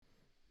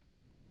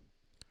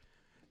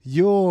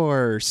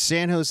Your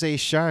San Jose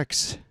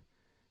Sharks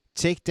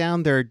take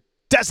down their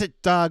Desert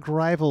Dog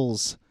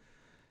rivals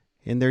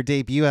in their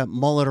debut at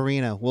Mullet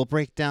Arena. We'll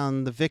break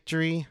down the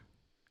victory.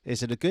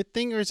 Is it a good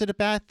thing or is it a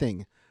bad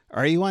thing?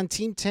 Are you on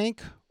Team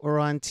Tank or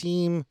on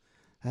Team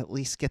at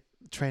least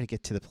try to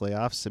get to the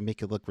playoffs and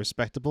make it look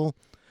respectable?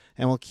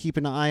 And we'll keep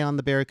an eye on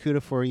the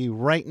Barracuda for you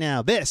right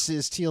now. This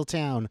is Teal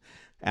Town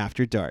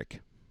After Dark.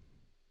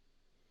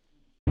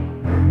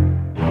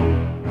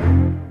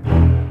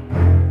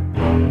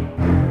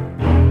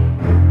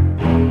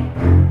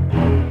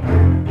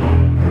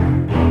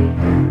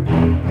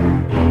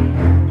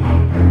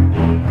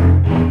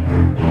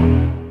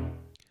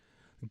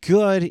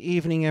 Good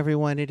evening,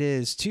 everyone. It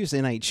is Tuesday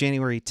night,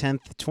 January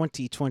 10th,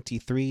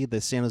 2023.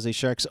 The San Jose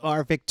Sharks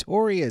are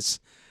victorious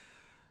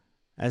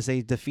as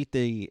they defeat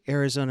the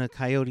Arizona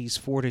Coyotes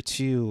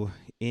 4-2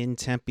 in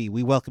Tempe.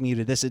 We welcome you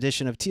to this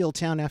edition of Teal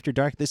Town After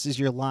Dark. This is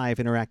your live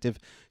interactive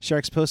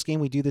Sharks postgame.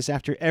 We do this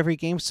after every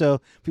game, so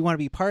if you want to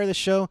be part of the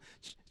show,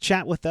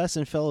 chat with us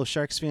and fellow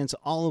Sharks fans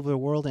all over the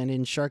world and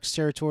in Sharks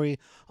territory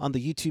on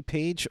the YouTube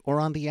page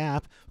or on the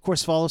app. Of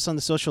course, follow us on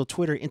the social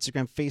Twitter,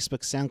 Instagram,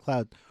 Facebook,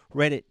 SoundCloud,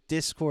 Reddit,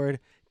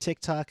 Discord,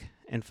 TikTok,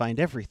 and find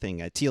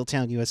everything at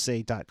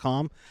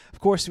tealtownusa.com. Of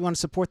course, if you want to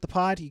support the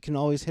pod, you can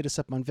always hit us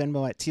up on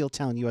Venmo at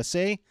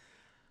tealtownusa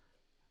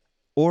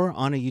or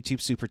on a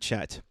YouTube Super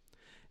Chat.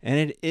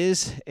 And it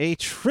is a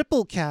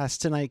triple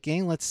cast tonight,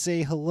 gang. Let's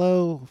say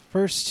hello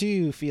first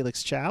to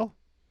Felix Chow,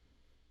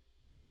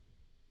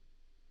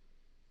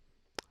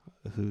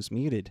 who's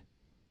muted.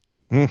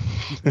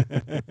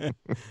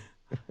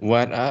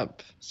 What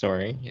up?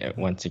 Sorry.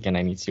 Once again,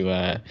 I need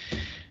to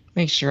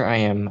make sure I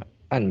am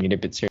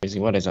unmuted, but seriously,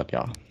 what is up,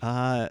 y'all?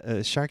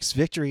 Sharks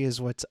victory is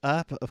what's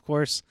up. Of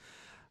course,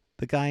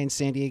 the guy in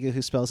San Diego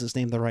who spells his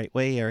name the right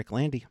way, Eric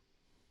Landy.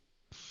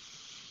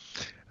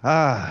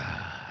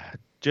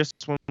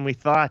 Just when we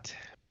thought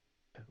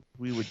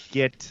we would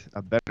get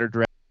a better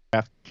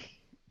draft,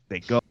 they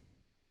go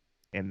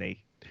and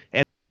they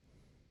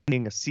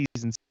ending a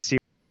season series,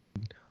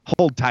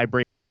 hold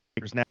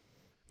tiebreakers now.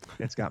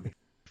 It's got me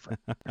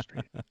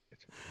frustrated.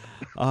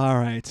 All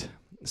right.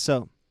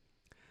 So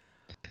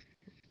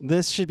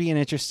this should be an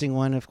interesting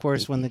one. Of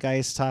course, when the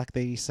guys talk,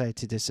 they decide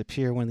to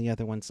disappear when the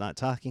other one's not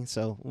talking.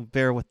 So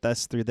bear with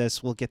us through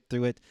this. We'll get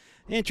through it.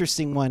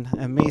 Interesting one.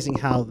 Amazing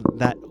how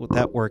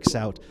that works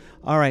out.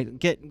 All right,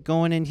 get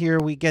going in here.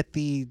 We get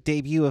the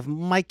debut of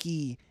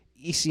Mikey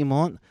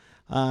Eyssimont.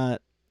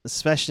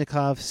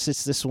 Svechnikov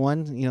sits this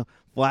one.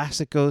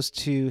 Vlasic goes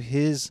to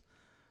his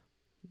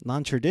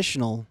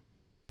non-traditional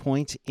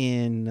point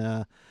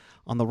in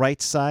on the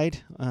right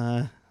side.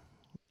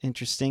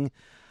 Interesting.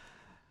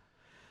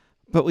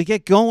 But we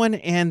get going,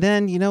 and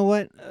then, you know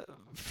what?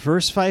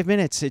 First 5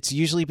 minutes, it's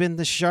usually been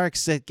the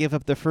Sharks that give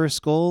up the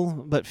first goal,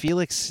 but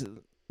Felix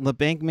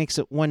LeBanc makes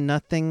it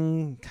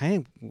 1-0, kind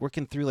of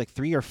working through like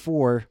 3 or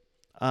 4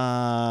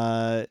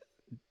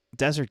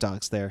 Desert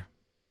Dogs there.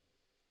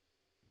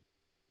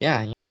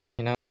 Yeah,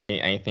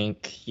 I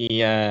think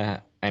he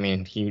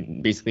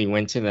basically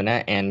went to the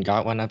net and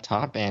got one up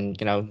top, and,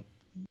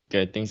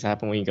 good things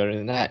happen when you go to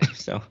the net,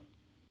 so.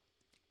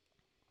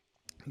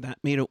 That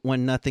made it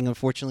 1-0.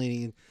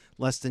 Unfortunately,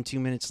 less than 2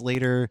 minutes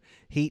later,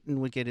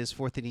 Hayton would get his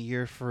 4th of the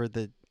year for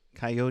the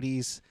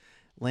Coyotes.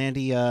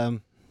 Landy,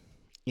 that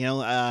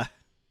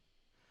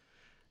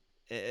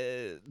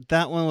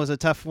one was a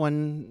tough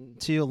one,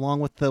 too,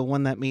 along with the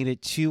one that made it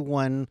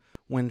 2-1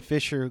 when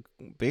Fisher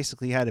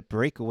basically had a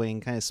breakaway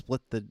and kind of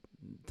split the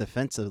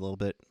defense a little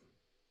bit.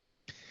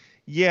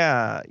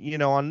 Yeah,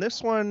 on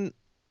this one,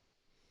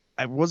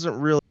 I wasn't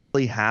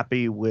really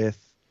happy with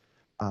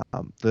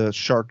the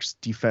Sharks'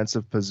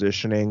 defensive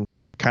positioning.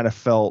 Kind of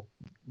felt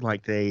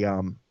like they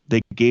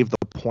gave the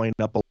point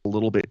up a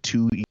little bit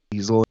too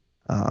easily,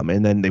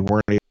 and then they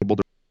weren't able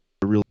to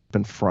really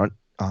confront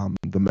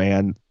the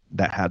man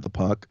that had the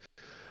puck.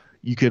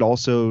 You could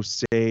also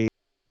say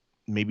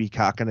maybe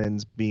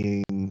Kakanen's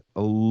being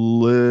a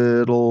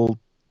little,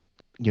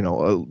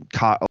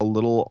 caught a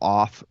little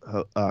off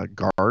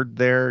guard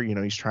there.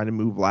 He's trying to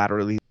move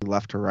laterally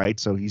left to right,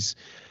 so he's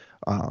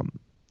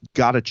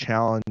got a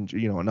challenge,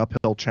 an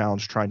uphill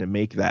challenge trying to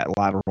make that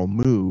lateral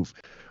move.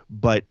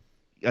 But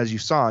as you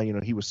saw,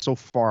 he was so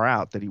far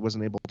out that he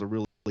wasn't able to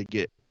really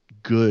get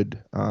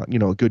good, a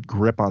good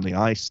grip on the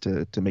ice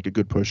to make a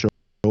good push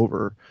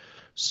over.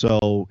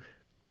 So,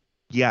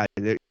 yeah,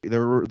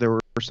 there were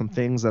some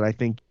things that I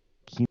think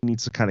he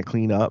needs to kind of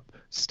clean up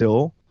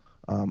still.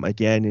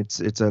 Again, it's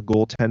a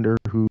goaltender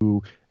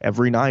who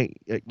every night,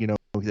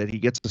 that he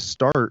gets to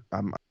start,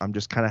 I'm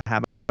just kind of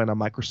having a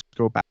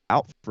microscope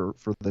out for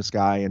this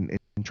guy and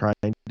trying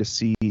to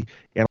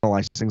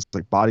analyze things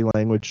like body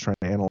language, trying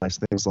to analyze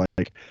things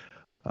like,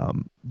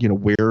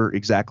 where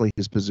exactly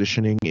his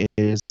positioning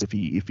is, if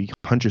he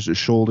hunches his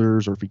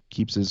shoulders or if he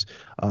keeps his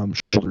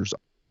shoulders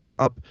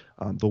up,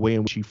 the way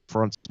in which he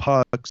fronts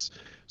pucks.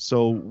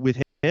 So with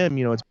him,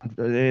 it's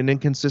an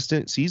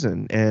inconsistent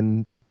season,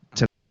 and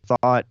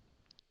thought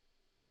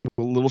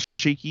a little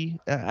shaky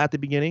at the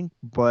beginning,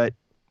 but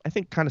I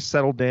think kind of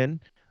settled in.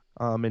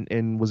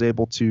 and was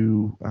able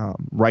to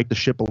right the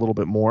ship a little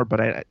bit more,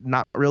 but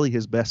not really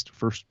his best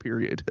first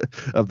period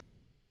of the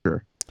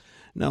year.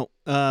 No,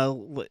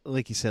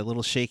 like you said, a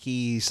little shaky.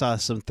 You saw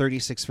some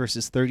 36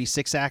 versus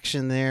 36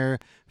 action there.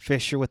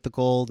 Fisher with the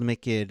goal to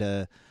make it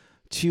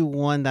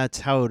 2-1. That's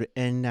how it would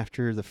end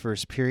after the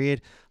first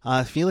period.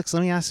 Felix,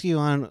 let me ask you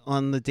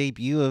on the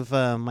debut of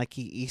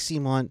Mikey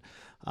Easymont.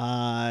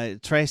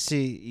 Tries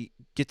to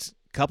gets a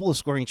couple of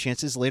scoring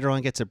chances. Later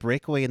on, gets a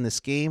breakaway in this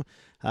game.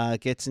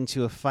 Gets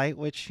into a fight,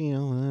 which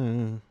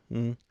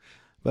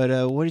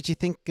But what did you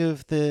think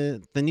of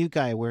the new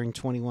guy wearing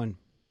 21?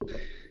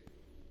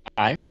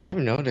 I've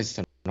noticed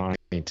him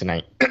honestly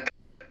tonight.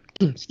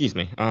 Excuse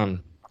me.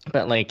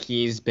 But like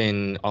he's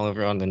been all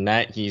over on the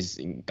net. He's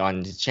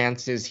gotten his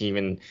chances. He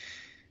even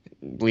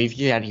believe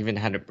he had even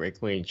had a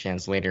breakaway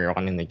chance later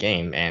on in the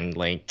game, and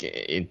like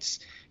it's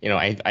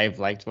I've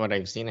liked what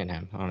I've seen in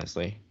him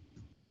honestly.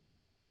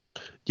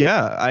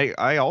 Yeah,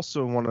 I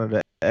also wanted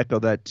to echo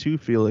that too,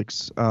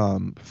 Felix.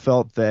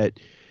 Felt that,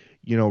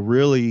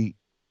 really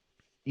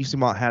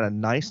Easymont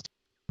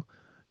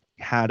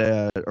had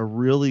a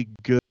really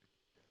good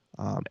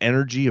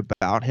energy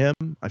about him.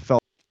 I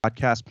felt the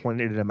podcast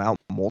pointed him out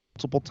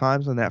multiple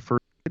times in that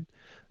first period,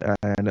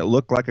 and it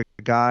looked like a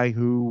guy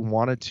who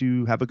wanted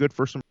to have a good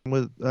first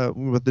one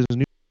with his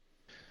new.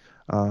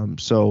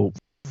 So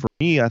for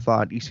me, I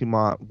thought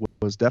Easymont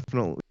was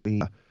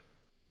definitely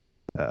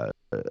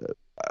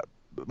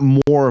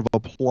more of a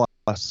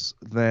plus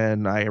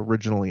than I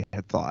originally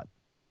had thought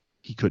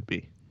he could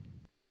be.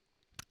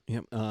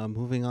 Yep.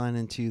 Moving on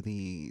into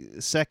the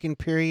second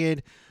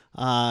period,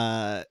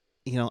 I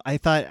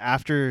thought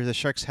after the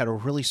Sharks had a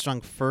really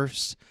strong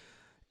first,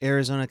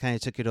 Arizona kind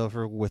of took it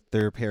over with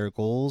their pair of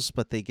goals,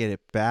 but they get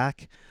it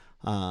back.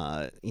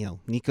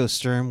 Nico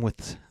Sturm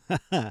with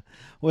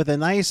with a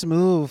nice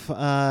move.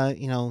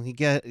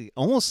 He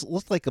almost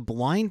looked like a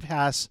blind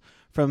pass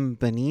from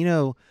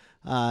Bonino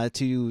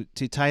to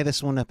tie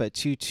this one up at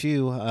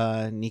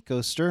 2-2.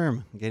 Nico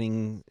Sturm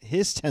getting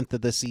his 10th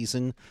of the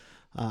season.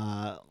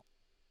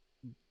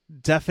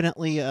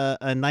 Definitely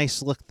a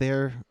nice look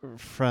there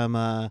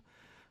from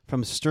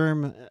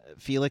Sturm,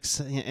 Felix,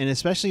 and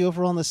especially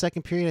overall in the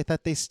second period. I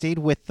thought they stayed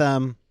with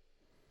it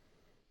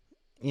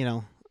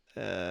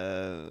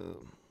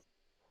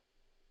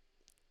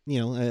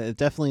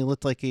definitely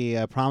looked like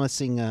a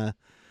promising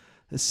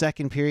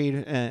second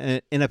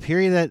period in a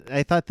period that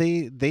I thought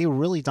they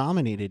really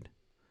dominated.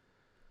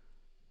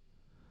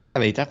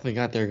 They definitely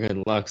got their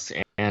good looks,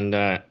 and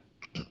I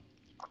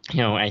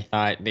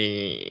thought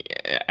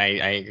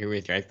I agree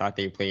with you. I thought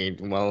they played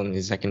well in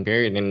the second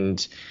period,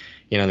 and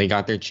they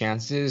got their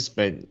chances,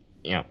 but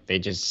they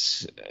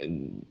just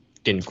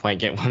didn't quite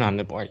get one on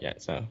the board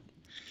yet. So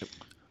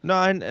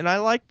no, and I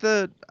like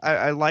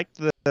I liked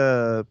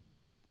the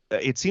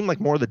it seemed like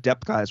more of the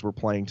depth guys were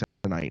playing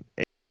tonight,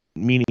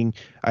 meaning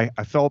I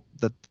felt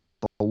that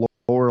the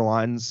lower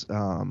lines,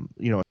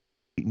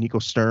 Nico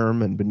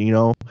Sturm and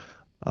Bonino,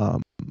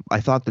 I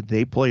thought that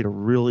they played a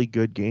really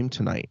good game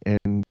tonight,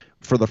 and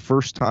for the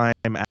first time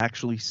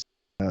actually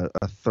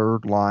a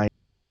third line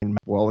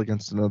well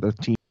against another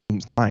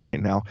team's line.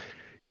 Now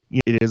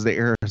it is the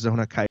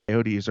Arizona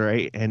Coyotes,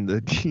 right? And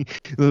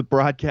the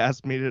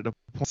broadcast made it a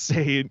point to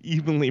say an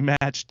evenly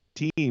matched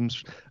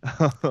teams.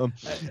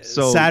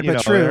 So sad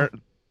but true.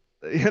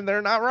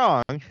 They're not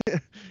wrong.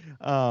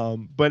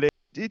 But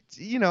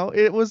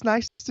it was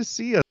nice to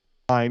see a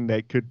line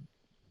that could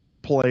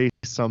play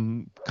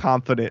some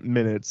confident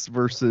minutes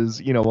versus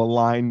a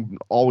line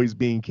always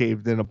being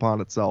caved in upon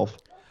itself.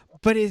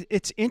 But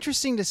it's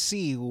interesting to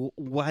see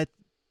what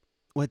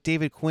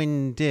David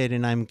Quinn did,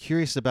 and I'm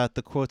curious about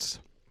the quotes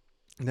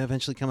that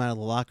eventually come out of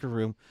the locker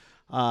room.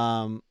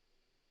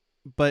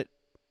 But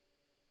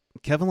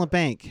Kevin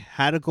Labanc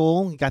had a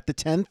goal. He got the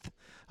 10th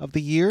of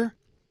the year.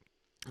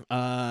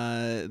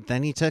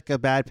 Then he took a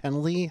bad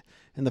penalty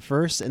in the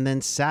first and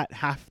then sat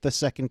half the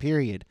second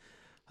period.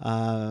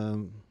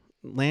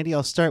 Landy,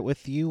 I'll start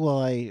with you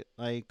while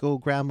I go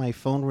grab my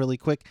phone really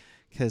quick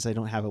because I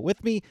don't have it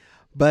with me.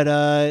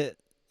 But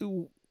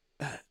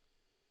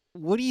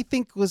what do you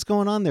think was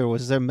going on there?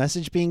 Was there a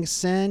message being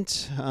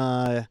sent?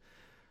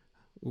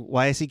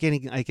 Why is he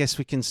getting, I guess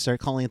we can start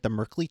calling it the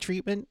Merkley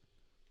treatment?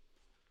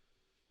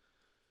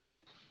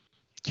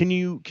 Can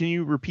you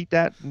repeat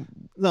that?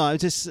 No, I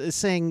was just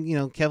saying,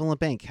 Kevin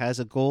Labanc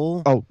has a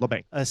goal. Oh,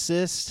 Labanc.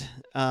 Assist.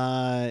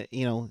 Then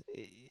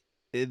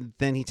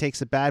he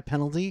takes a bad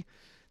penalty,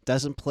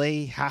 doesn't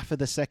play half of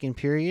the second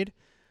period.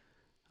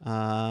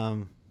 I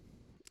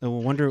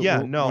wonder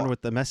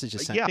what the message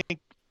is sent. Yeah,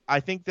 I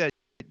think that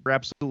you're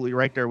absolutely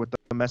right there with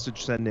the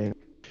message sending.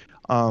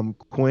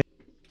 Quinn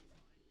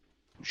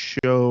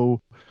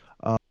show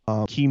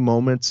key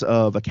moments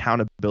of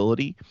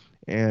accountability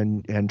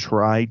and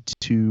try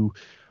to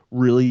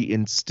really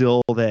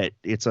instill that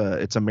it's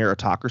a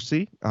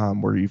meritocracy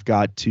where you've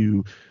got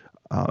to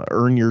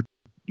earn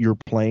your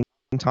playing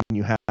time.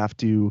 You have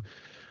to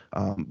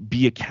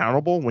be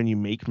accountable when you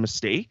make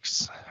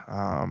mistakes.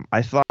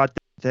 I thought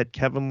that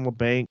Kevin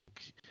Labanc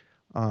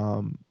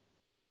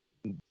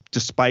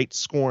despite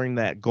scoring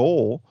that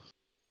goal,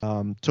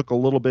 took a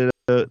little bit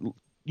of,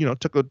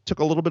 took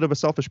a little bit of a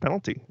selfish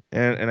penalty,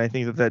 and I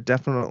think that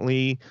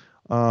definitely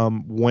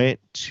went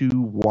to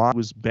why he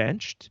was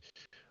benched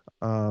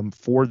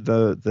for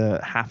the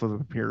half of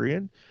a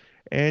period.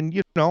 And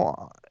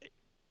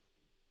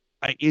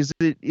is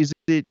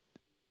it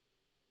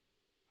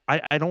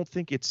I don't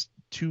think it's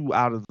too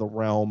out of the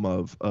realm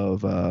of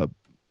a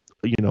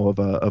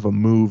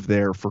move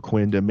there for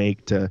Quinn to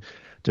make to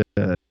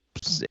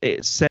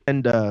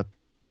send a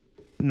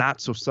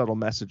not so subtle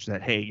message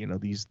that, hey,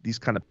 these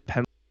kind of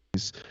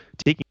penalties,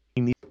 taking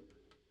these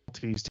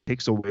penalties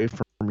takes away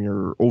from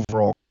your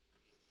overall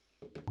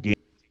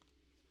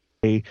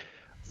game,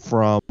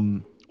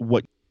 from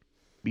what you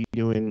be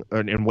doing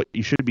and what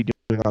you should be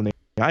doing on the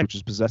eye, which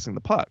is possessing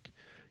the puck.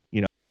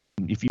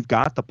 If you've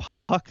got the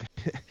puck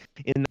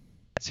in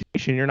that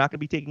situation, you're not going to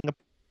be taking a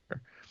puck.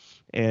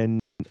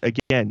 And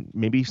again,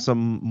 maybe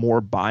some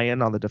more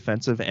buy-in on the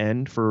defensive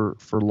end for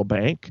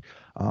LeBanc.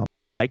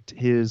 Liked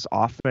his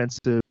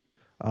offensive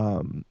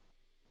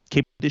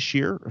capability this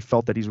year. I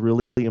felt that he's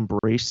really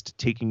embraced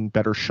taking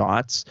better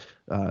shots.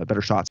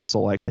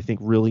 So, I think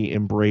really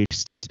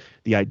embraced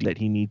the idea that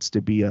he needs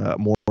to be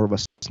more of a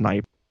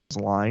sniper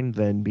line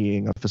than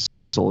being a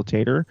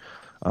facilitator,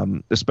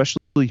 especially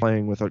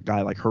playing with a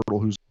guy like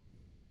Hurdle, who's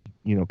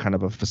kind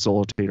of a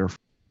facilitator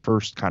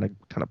first kind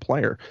of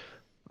player.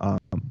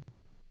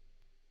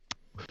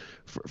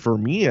 For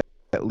me,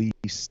 at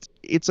least,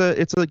 it's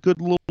a good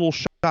little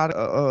shot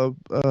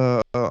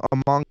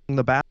among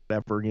the bat.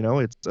 Whatever,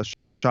 it's a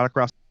shot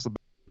across the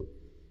bat.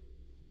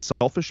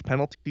 Selfish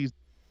penalties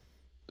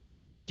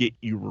get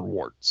you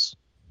rewards.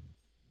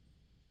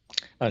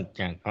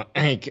 Yeah,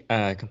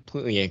 I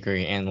completely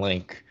agree.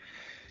 And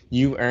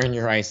you earn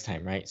your ice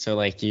time, right?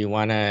 So you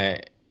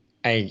wanna,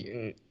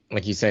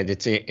 like you said,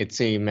 it's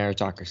a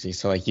meritocracy.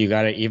 So you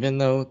gotta, even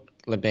though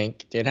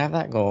LeBanc did have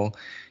that goal,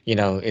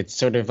 it's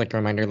sort of like a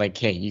reminder,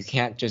 hey, you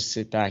can't just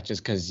sit back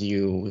just because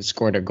you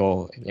scored a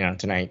goal,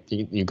 tonight.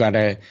 You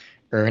gotta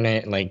earn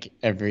it.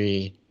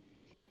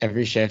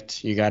 Every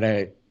shift, you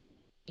gotta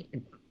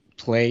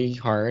play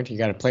hard. You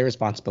gotta play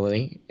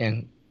responsibility,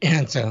 and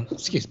so,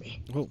 excuse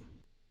me. Oh.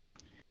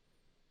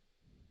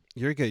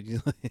 You're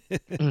good.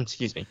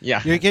 Excuse me.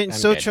 Yeah. You're getting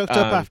so good. choked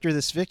up after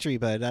this victory,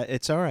 but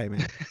it's all right,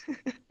 man.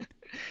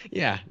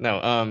 Yeah,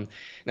 no,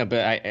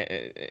 but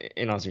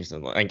in all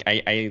seriousness,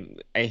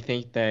 I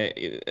think that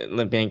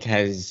LeBanc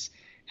has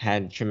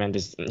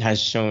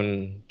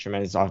shown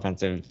tremendous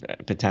offensive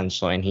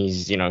potential, and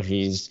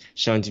he's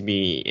shown to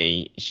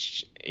be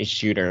a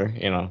shooter,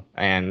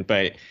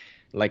 but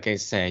like I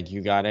said,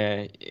 you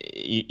gotta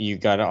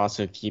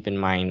also keep in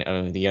mind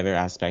of the other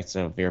aspects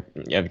of your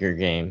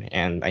game,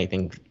 and I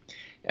think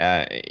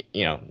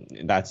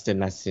that's the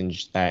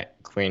message that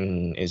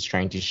Quinn is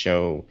trying to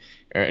show,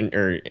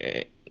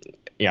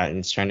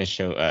 it's trying to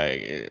show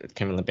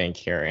Kevin LeBanc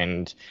here.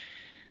 And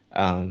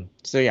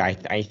so yeah,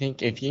 I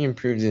think if he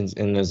improves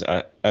in those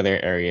other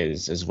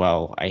areas as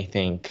well, I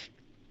think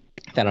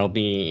that'll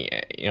be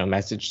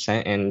message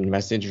sent and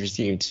message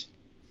received.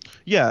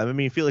 Yeah, I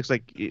mean, Felix,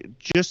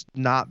 just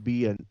not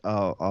be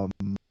a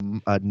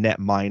net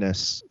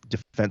minus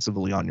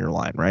defensively on your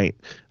line, right?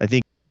 I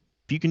think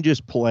if you can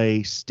just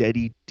play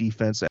steady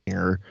defense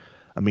here,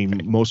 I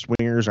mean, most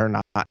wingers are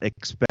not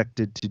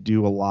expected to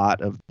do a lot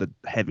of the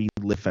heavy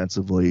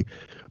defensively,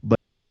 but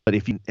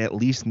if you at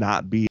least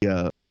not be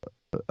a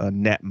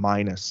net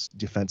minus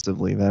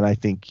defensively, then I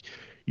think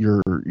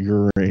you're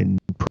in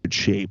good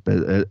shape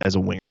as a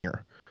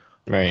winger.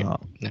 Right.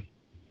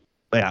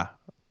 Yeah.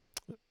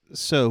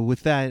 So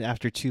with that,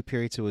 after 2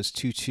 periods, it was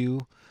 2-2.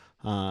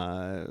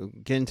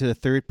 Get into the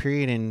third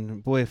period,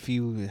 and boy, if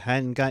you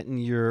hadn't gotten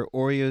your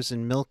Oreos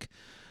and milk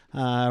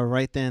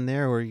right then and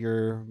there, or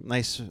your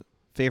nice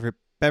favorite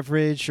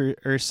beverage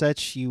or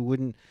such, you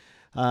would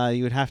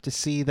have to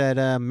see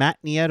that Matt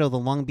Nieto, the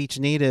Long Beach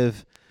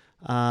native,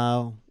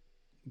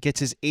 gets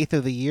his 8th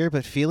of the year.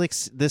 But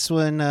Felix, this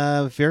one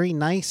very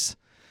nice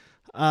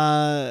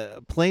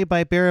play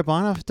by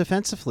Barabanov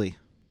defensively.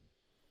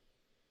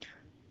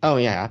 Oh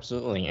yeah,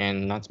 absolutely,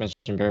 and not to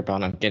mention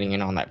Barabanov getting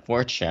in on that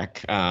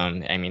forecheck.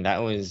 I mean, that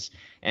was,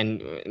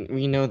 and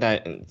we know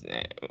that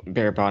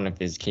Barabanov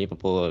is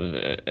capable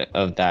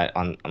of that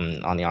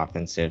on the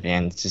offensive,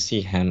 and to see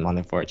him on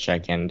the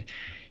forecheck and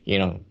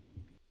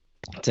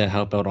to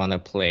help out on the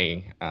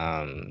play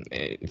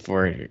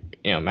for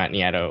Matt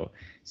Nieto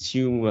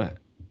to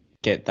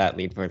get that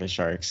lead for the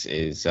Sharks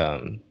is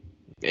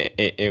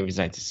it was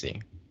nice to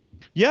see.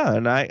 Yeah,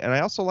 and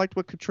I also liked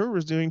what Couture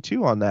was doing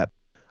too on that.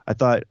 I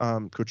thought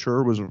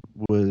Couture was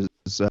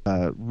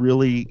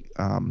really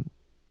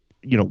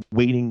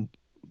waiting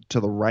to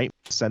the right,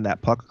 send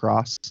that puck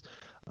across,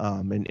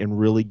 and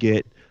really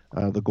get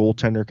the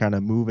goaltender kind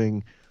of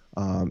moving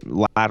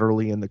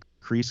laterally in the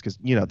crease, because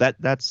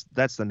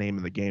that's the name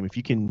of the game. If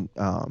you can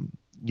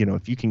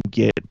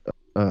get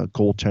a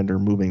goaltender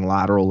moving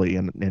laterally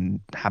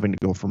and having to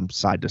go from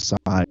side to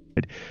side,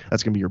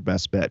 that's gonna be your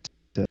best bet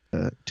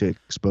to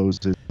expose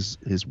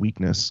his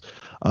weakness.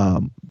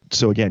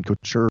 So again,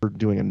 Couture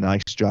doing a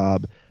nice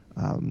job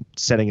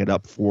setting it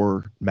up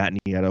for Matt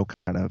Nieto,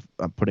 kind of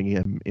putting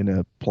him in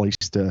a place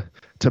to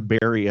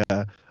bury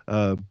a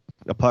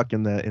puck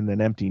in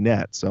an empty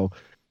net. So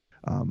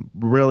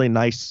really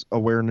nice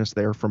awareness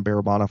there from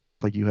Barabanov,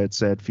 like you had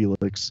said,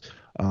 Felix.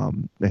 I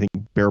think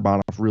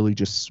Barabanov really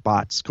just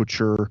spots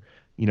Couture,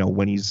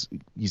 when he's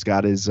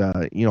got his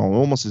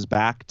almost his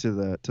back to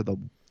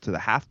the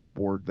half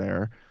board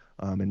there,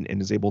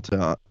 and is able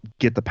to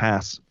get the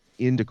pass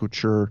into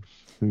Couture,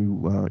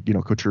 who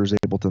Couture is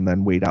able to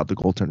then wait out the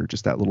goaltender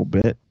just that little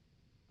bit.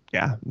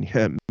 Yeah,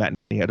 Matt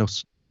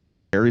Nieto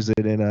carries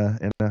it in a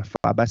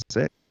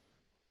 5-by-6.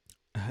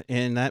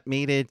 And that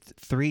made it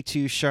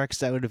 3-2 Sharks.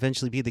 That would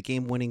eventually be the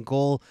game-winning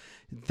goal.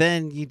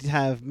 Then you'd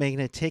have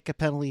Magna take a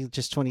penalty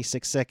just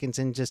 26 seconds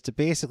in, just to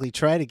basically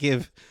try to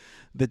give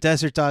the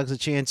Desert Dogs a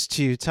chance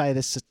to tie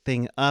this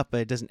thing up, but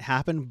it doesn't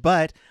happen.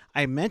 But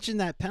I mentioned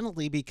that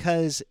penalty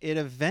because it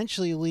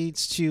eventually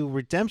leads to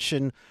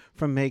redemption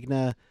from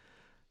Magna.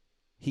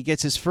 He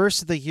gets his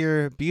first of the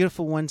year,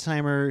 beautiful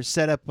one-timer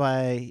set up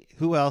by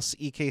who else?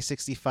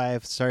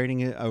 EK65,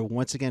 starting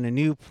once again a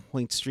new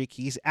point streak.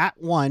 He's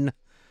at 1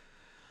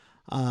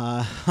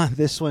 on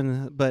this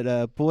one,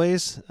 but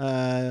boys,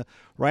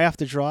 right off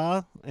the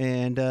draw,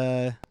 and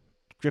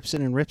grips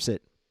it and rips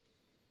it.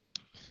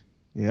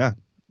 Yeah.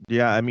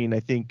 I mean,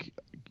 I think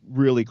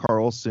really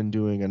Carlson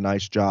doing a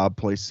nice job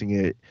placing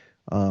it,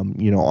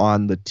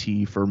 on the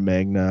tee for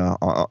Magna,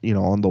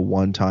 on the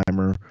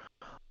one-timer.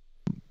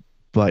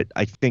 But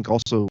I think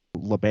also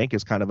LeBanc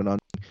is kind of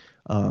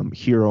an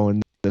hero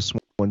in this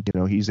one.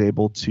 He's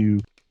able to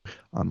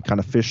kind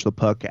of fish the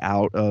puck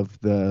out of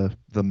the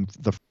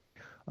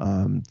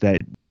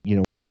that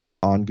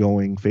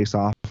ongoing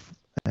face-off,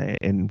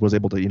 and was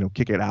able to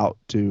kick it out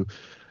to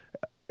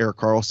Erik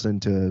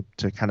Karlsson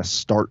to kind of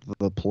start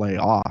the play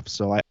off.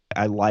 So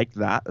I like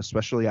that,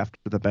 especially after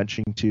the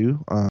benching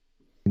too.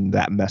 And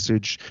that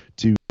message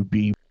to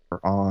be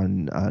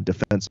on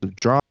defensive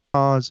draws,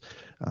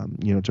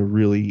 to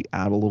really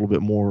add a little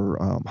bit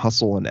more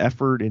hustle and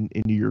effort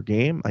into your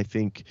game. I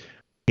think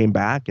came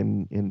back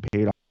and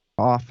paid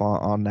off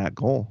on that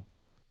goal.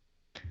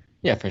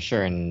 Yeah, for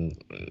sure. And,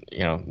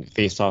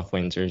 face-off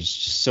wins are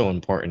just so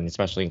important,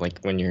 especially like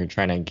when you're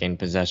trying to gain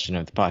possession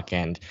of the puck.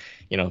 And,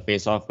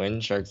 face-off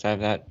wins, Sharks have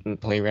that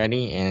play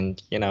ready,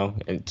 and,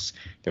 it's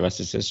the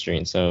rest is history.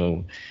 And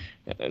so,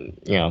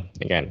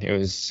 again, it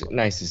was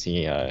nice to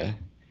see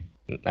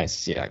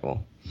that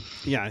goal.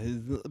 Yeah,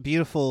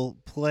 beautiful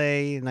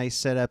play, nice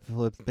setup.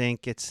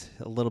 Bank gets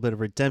a little bit of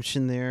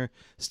redemption there.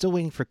 Still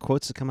waiting for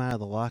quotes to come out of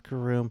the locker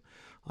room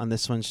on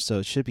this one, so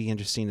it should be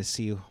interesting to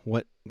see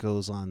what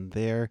goes on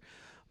there.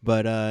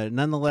 But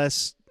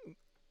nonetheless,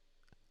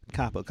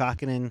 Kaapo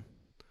Kähkönen,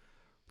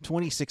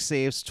 26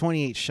 saves,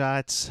 28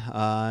 shots.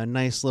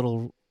 Nice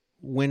little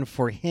win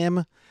for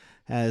him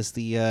as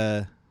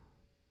the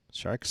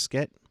Sharks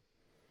get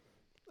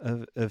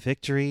a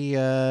victory.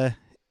 The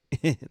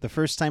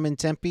first time in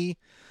Tempe,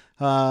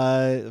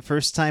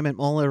 first time at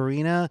Mola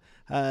Arena.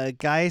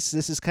 Guys,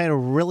 this is kind of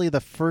really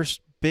the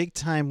first big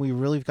time we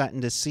really have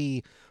gotten to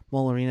see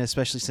Mola Arena,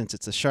 especially since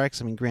it's the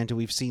Sharks. I mean, granted,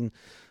 we've seen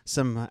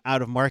some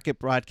out-of-market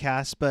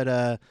broadcasts,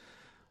 but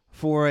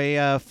for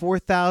a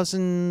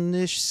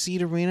 4,000-ish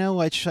seat arena,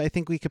 which I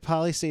think we could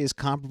probably say is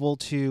comparable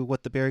to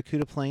what the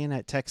Barracuda playing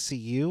at Tech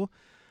CU,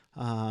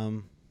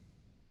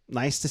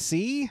 nice to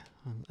see.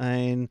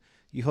 And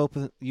you hope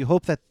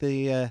that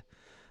the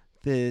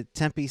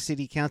Tempe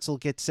City Council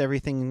gets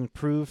everything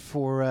approved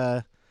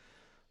for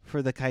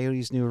the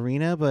Coyotes' new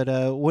arena.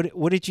 But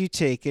what did you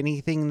take?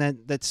 Anything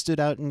that stood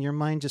out in your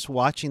mind just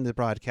watching the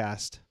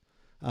broadcast?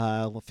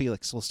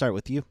 Felix, we'll start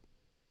with you.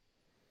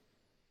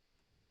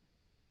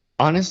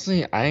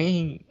 Honestly,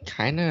 I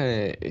kind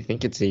of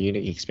think it's a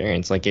unique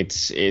experience. Like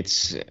it's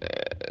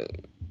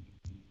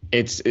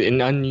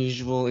an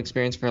unusual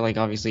experience for, like,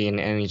 obviously an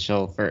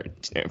NHL for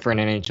an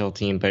NHL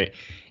team, but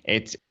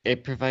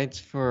it provides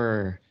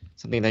for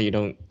something that you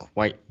don't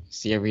quite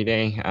see every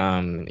day.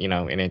 And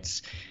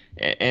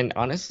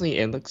honestly,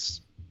 it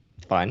looks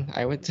fun,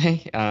 I would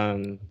say.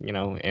 And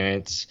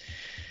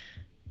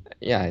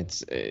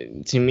it's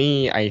to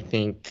me, I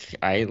think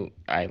I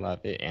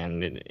love it,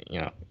 and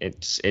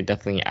it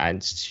definitely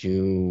adds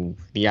to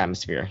the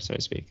atmosphere, so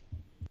to speak.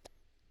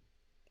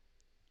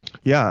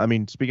 Yeah, I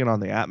mean, speaking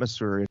on the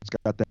atmosphere, it's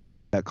got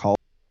that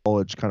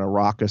college kind of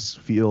raucous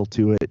feel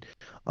to it.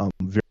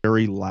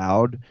 Very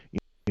loud.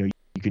 You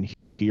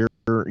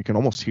can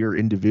almost hear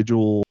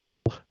individual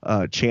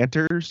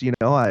chanters.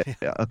 A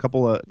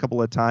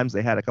couple of times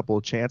they had a couple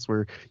of chants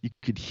where you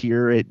could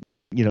hear it,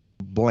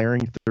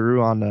 blaring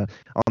through on the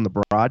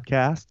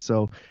broadcast.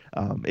 So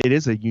it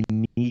is a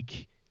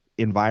unique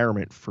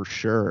environment for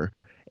sure,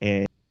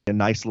 and a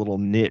nice little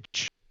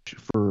niche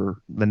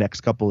for the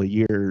next couple of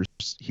years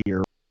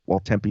here, while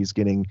Tempe's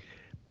getting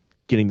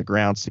the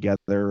grounds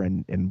together,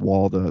 and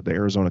while the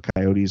Arizona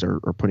Coyotes are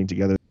putting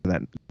together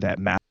that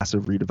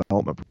massive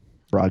redevelopment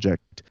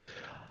project.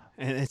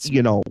 And it's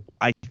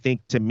I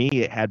think to me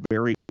it had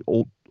very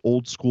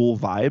old school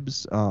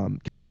vibes.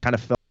 Kind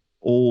of felt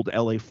old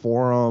LA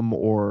Forum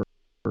or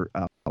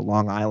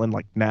Long Island,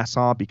 like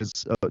Nassau,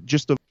 because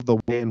just of the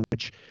way in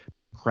which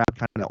the crowd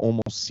kind of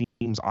almost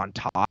seems on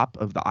top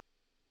of the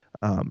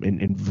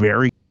and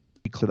very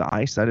close to the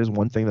ice. That is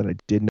one thing that I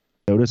did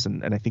notice,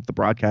 and I think the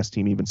broadcast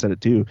team even said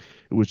it too.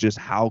 It was just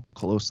how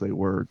close they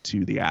were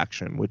to the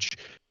action, which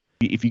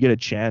if you get a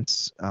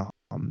chance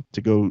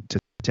to go to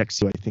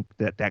Texas, I think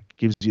that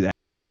gives you that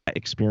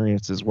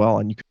experience as well,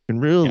 and you can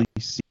really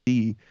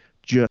see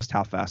just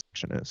how fast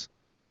action is.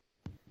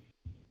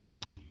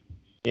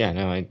 Yeah,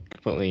 no, I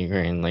completely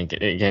agree. And like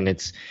again,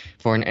 it's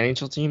for an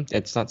NHL team,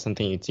 it's not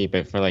something you'd see,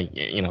 but for like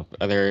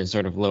other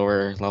sort of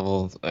lower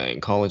level,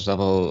 college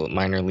level,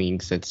 minor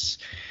leagues, it's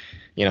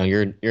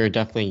you're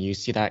definitely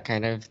used to that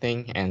kind of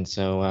thing. And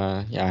so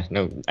yeah,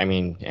 no, I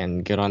mean,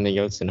 and good on the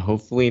Yotes, and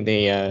hopefully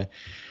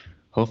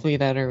hopefully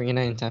that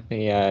arena in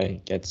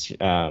Taipei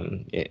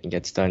it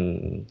gets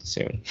done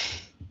soon.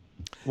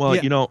 Well,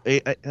 Yeah.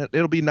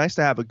 it'll be nice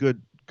to have a good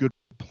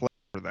play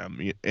for them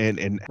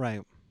and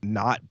Right.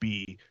 not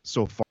be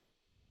so far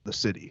from the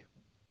city.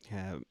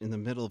 Yeah, in the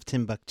middle of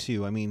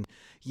Timbuktu. I mean,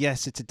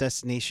 yes, it's a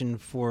destination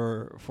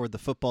for the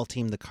football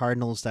team, the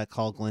Cardinals, that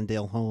call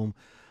Glendale home.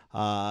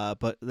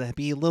 But that'd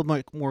be a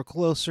little more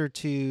closer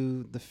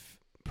to the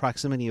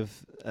proximity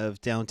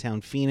of downtown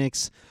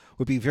Phoenix.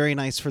 Would be very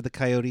nice for the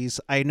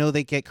Coyotes. I know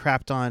they get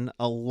crapped on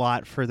a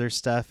lot for their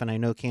stuff, and I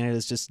know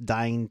Canada's just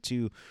dying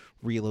to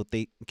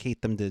relocate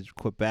them to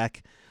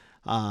Quebec.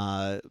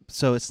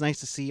 So it's nice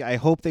to see. I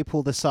hope they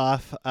pull this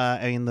off.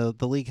 I mean,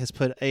 the league has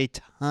put a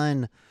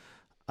ton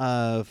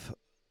of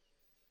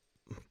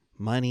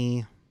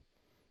money,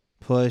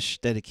 push,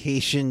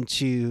 dedication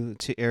to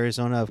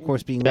Arizona. Of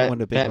course, being one of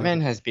the big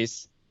Batman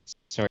markets.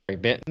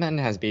 Batman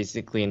has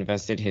basically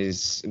invested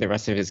the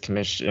rest of his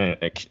commission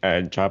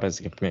job as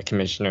a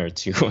commissioner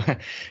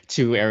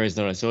to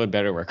Arizona, so it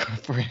better work out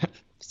for him.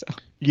 So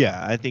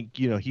Yeah, I think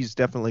he's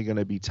definitely going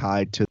to be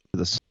tied to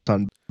the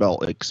Sun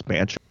Belt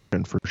expansion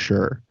for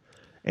sure,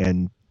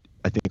 and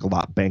I think a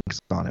lot banks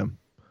on him,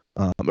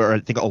 or I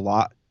think a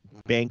lot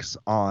banks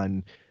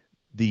on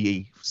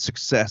the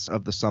success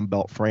of the Sun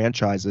Belt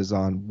franchises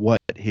on what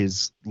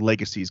his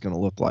legacy is going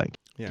to look like.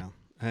 Yeah,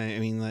 I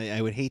mean,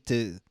 I would hate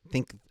to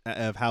think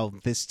of how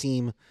this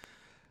team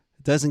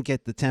doesn't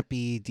get the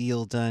Tempe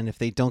deal done. If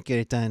they don't get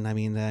it done, I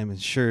mean, I'm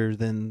sure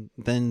then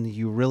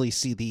you really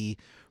see the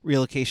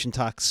relocation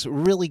talks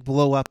really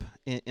blow up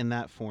in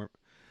that form.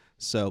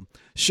 So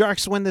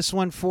Sharks win this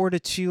one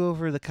 4-2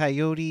 over the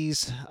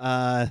Coyotes.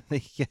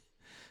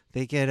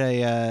 They get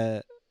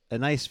a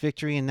nice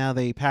victory, and now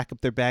they pack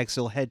up their bags.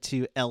 They'll head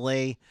to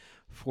L.A.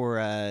 for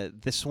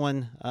this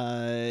one.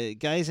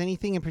 Guys,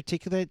 anything in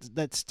particular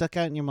that stuck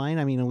out in your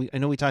mind? I mean, I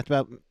know we talked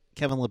about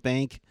Kevin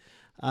LeBanc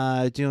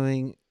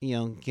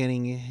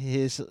getting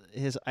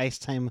his ice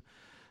time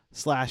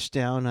slashed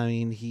down. I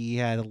mean, he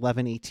had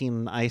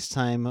 11-18 ice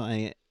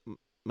time.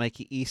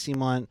 Mikey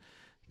Easymont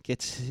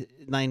gets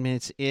 9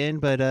 minutes in,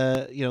 but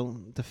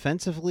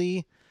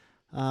defensively,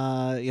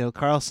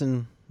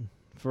 Carlson,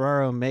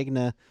 Ferraro,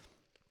 Magna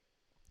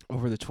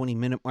over the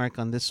 20-minute mark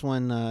on this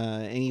one.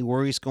 Any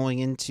worries going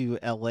into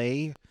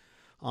LA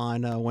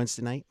on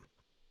Wednesday night?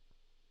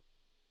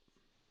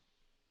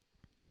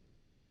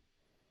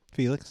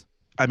 Felix?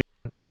 I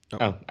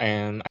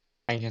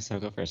guess I'll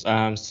go first.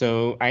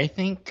 So I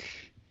think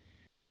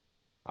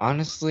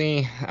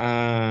honestly,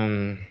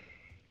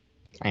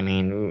 I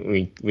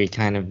mean, we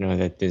kind of know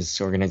that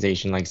this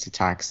organization likes to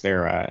tax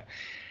their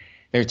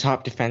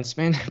top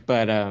defensemen,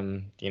 but I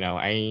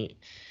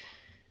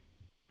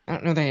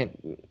don't know that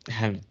I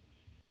have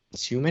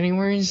too many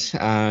worries.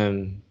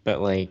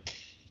 But like,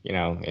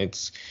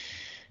 it's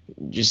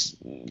just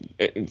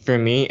for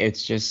me,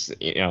 it's just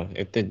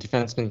if the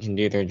defensemen can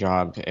do their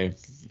job,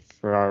 if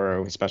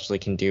Ferraro especially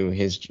can do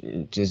his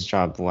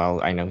job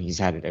well. I know he's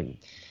had a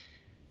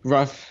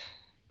rough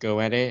go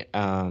at it.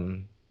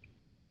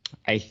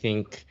 I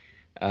think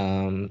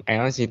I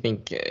honestly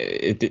think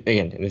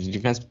again,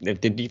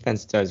 if the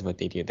defense does what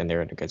they do, then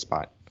they're in a good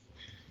spot,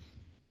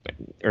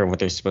 or what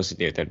they're supposed to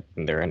do. Then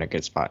they're in a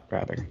good spot,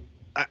 rather.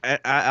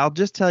 I'll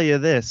just tell you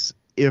this: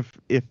 if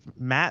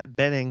Matt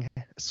Benning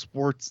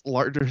sports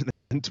larger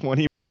than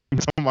 20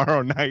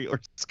 tomorrow night, or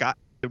Scott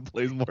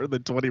plays more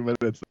than 20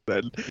 minutes,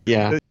 then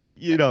yeah,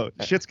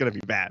 shit's gonna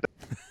be bad.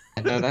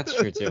 No, that's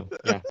true too.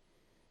 Yeah.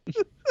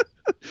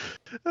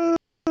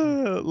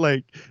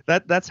 Like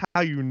that's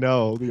how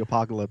the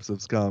apocalypse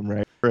has come,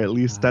 right? Or at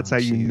least that's how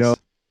the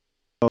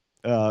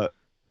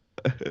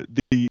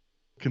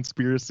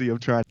conspiracy of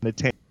trying to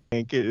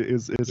tank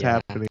is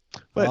happening.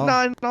 But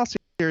no, in all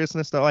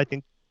seriousness though, I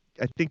think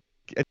a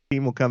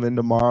team will come in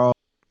tomorrow,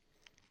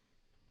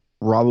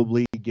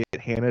 probably get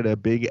handed a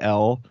big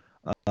L.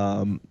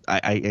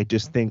 I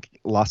just think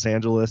Los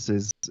Angeles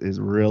is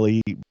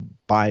really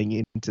buying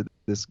into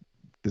this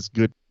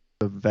good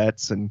of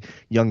vets and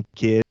young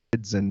kids,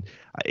 and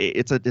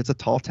it's a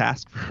tall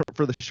task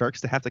for the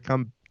Sharks to have to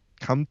come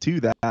to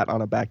that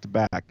on a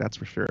back-to-back. That's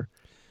for sure.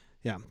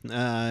 Yeah.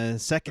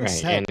 Second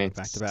set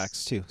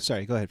back-to-backs too.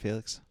 Sorry, go ahead,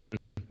 Felix.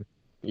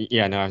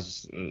 Yeah, no, I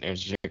was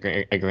just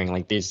agreeing.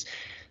 Like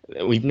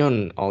we've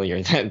known all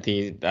year that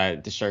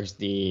the Sharks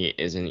D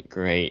isn't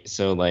great.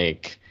 So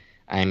like,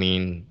 I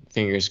mean,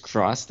 fingers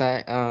crossed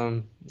that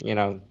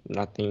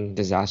nothing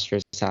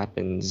disastrous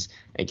happens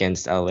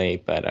against LA,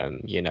 but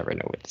you never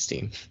know with this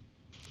team.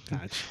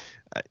 Gotcha.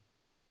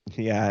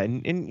 Yeah,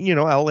 and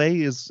LA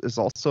is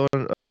also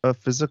a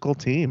physical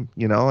team,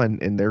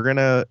 and they're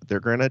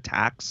gonna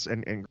tax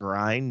and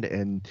grind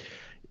and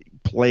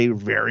play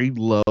very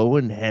low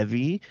and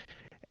heavy.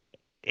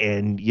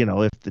 And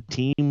if the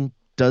team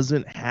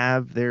doesn't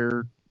have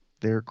their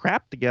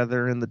crap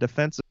together in the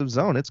defensive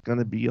zone, it's going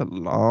to be a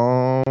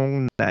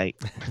long night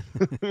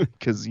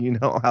because you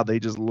know how they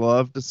just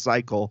love to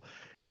cycle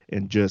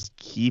and just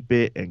keep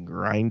it and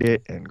grind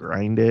it and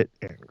grind it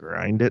and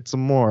grind it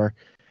some more.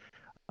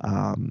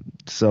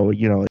 So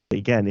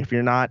again, if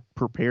you're not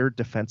prepared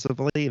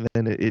defensively,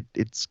 then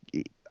it's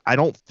I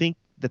don't think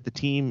that the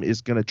team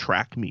is going to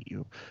track meet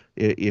you,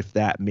 if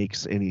that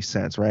makes any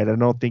sense, right? I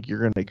don't think you're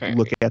going to Right.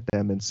 look at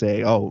them and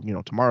say, oh,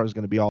 tomorrow's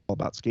going to be all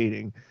about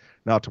skating.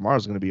 No,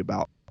 tomorrow's going to be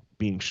about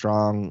being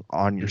strong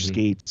on your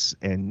skates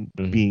and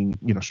being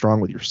strong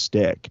with your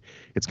stick.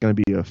 It's going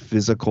to be a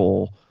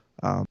physical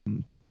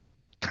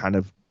kind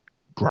of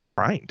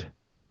grind.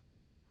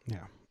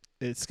 Yeah.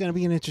 It's going to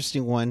be an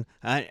interesting one.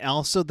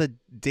 Also, the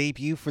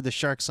debut for the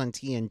Sharks on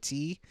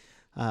TNT.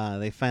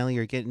 They finally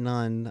are getting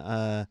on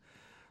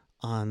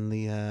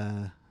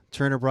the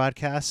Turner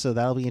broadcast, so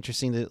that'll be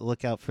interesting to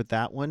look out for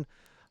that one.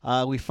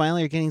 We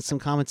finally are getting some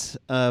comments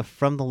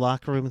from the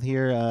locker room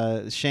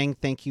here. Shang,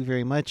 thank you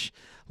very much.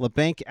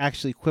 LeBanc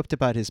actually quipped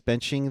about his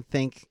benching.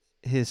 Thank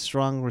his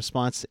strong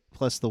response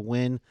plus the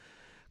win.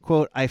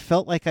 Quote, I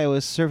felt like I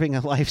was serving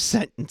a life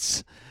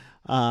sentence.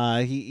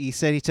 He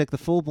said he took the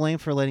full blame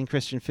for letting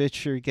Christian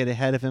Fischer get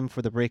ahead of him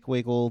for the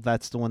breakaway goal.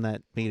 That's the one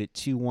that made it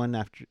 2-1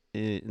 after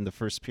in the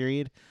first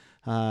period.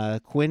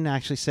 Quinn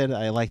actually said,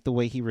 I like the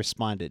way he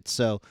responded.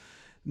 So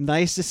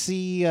nice to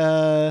see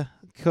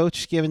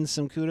Coach giving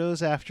some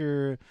kudos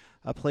after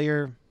a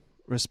player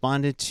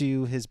responded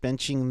to his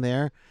benching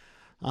there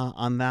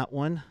on that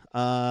one.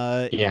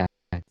 Yeah.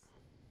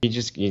 He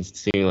just needs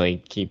to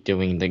like keep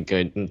doing the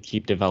good and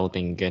keep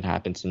developing good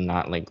habits and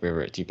not like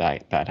revert to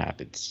bad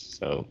habits.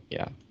 So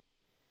yeah.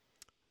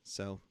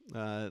 So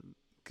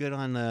good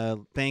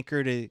on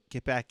Banker to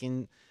get back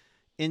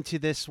into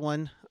this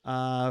one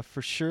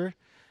for sure.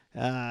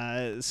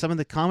 Some of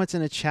the comments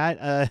in the chat,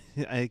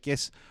 I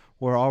guess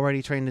we're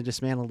already trying to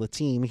dismantle the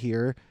team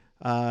here.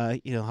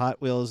 Hot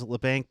Wheels,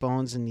 LeBanc,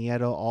 Bones, and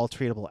Nieto, all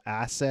tradable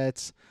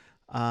assets.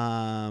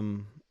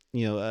 Laurel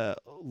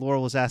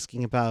was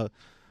asking about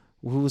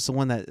who was the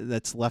one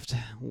that's left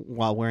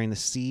while wearing the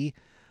C.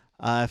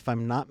 If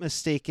I'm not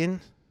mistaken,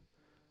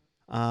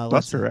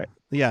 That's right.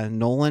 Yeah,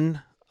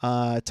 Nolan.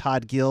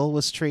 Todd Gill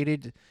was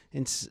traded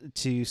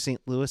to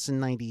St. Louis in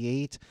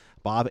 '98.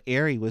 Bob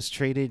Airey was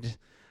traded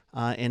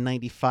in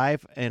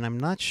 '95, and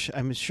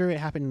I'm sure it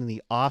happened in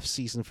the off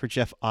season for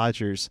Jeff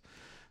Odgers.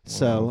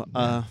 So,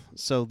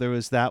 so there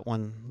was that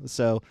one.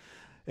 So,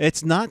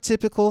 it's not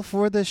typical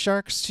for the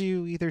Sharks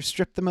to either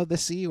strip them of the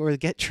sea or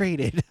get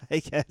traded, I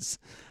guess.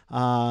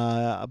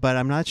 But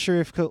I'm not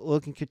sure if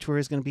Logan Couture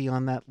is going to be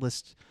on that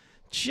list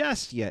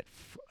just yet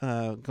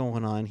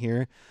going on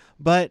here.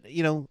 But,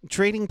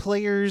 trading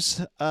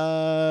players,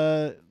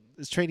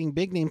 trading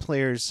big name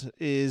players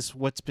is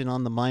what's been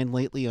on the mind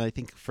lately, I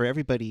think, for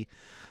everybody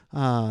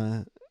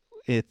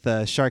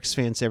with Sharks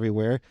fans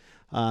everywhere.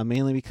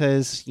 Mainly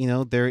because,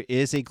 there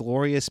is a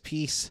glorious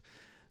piece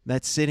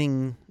that's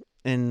sitting,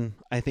 and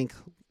I think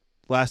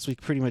last week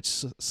pretty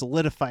much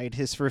solidified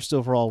his first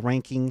overall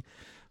ranking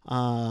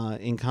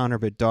in Connor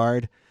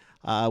Bedard.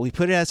 We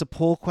put it as a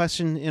poll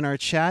question in our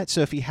chat, so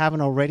if you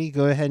haven't already,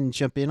 go ahead and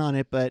jump in on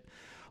it. But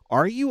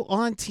are you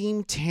on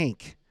Team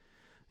Tank?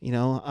 This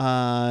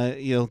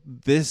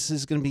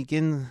is going to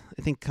begin,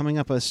 I think, coming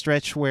up a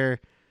stretch where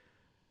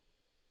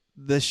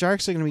the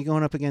Sharks are going to be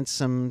going up against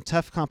some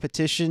tough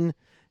competition.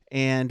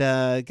 And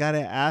got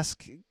to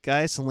ask,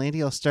 guys,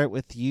 Landy, I'll start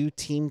with you,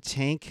 Team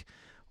Tank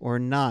or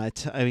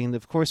not. I mean,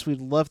 of course, we'd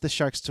love the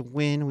Sharks to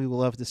win. We would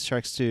love the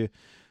Sharks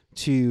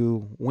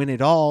to win it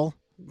all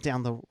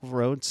down the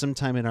road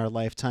sometime in our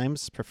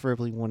lifetimes,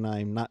 preferably when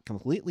I'm not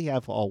completely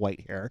have all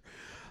white hair.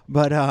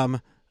 But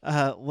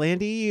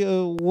Landy,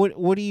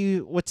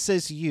 what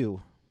says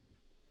you?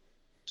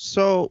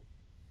 So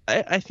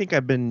I think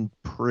I've been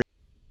pretty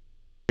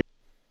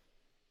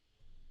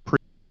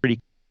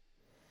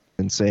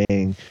in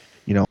saying,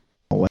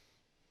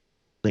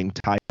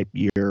 type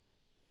year,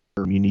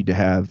 you need to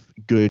have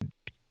good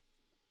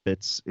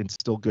habits,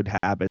 instill good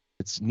habits.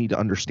 You need to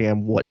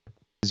understand what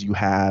you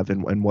have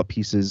and what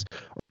pieces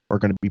are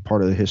going to be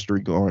part of the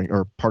history going,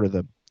 or part of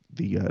the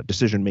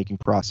decision making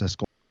process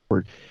going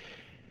forward.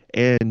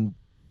 And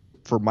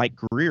for Mike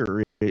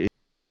Grier,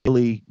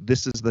 really,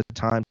 this is the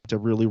time to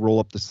really roll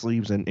up the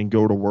sleeves and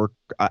go to work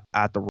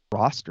at the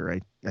roster.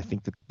 I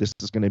think that this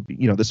is going to be,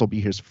 this will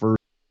be his first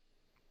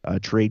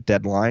trade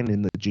deadline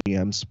in the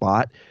GM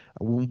spot.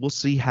 We'll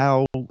see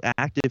how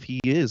active he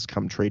is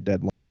come trade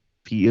deadline.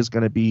 If he is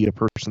going to be a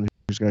person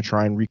he's going to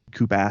try and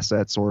recoup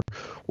assets, or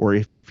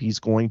if he's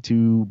going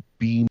to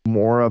be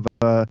more of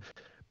a,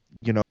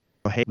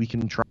 hey, we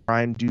can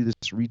try and do this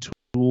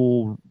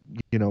retool,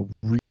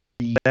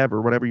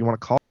 whatever you want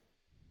to call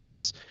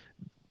it,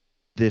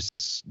 this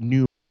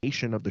new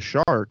nation of the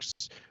Sharks.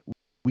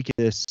 We get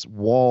this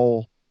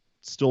wall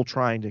still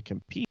trying to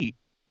compete,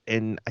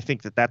 and I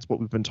think that's what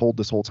we've been told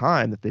this whole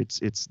time, that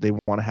it's they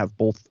want to have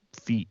both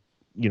feet,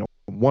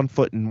 one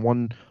foot in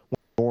one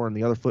door and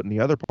the other foot in the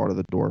other part of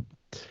the door.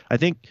 I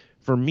think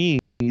for me,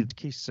 the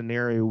case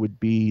scenario would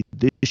be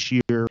this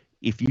year,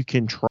 if you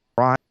can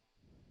try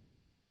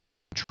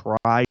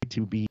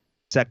to be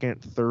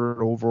second,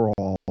 third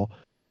overall,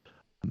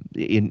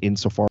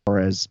 insofar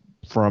as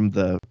from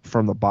the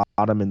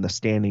bottom in the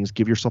standings,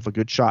 give yourself a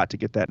good shot to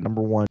get that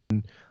number one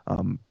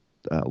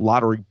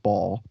lottery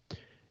ball.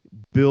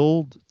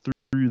 Build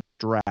through the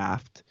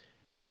draft.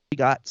 We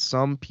got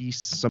some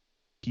pieces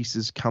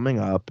coming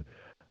up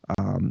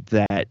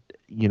that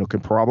can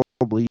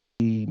probably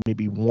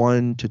maybe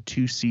 1 to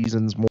 2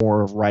 seasons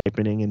more of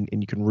ripening, and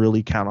you can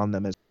really count on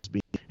them as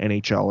being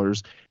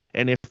NHLers.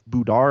 And if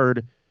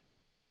Boudard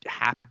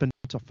happened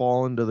to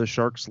fall into the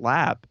Sharks'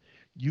 lap,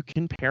 you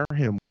can pair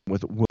him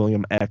with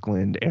William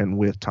Eklund and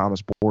with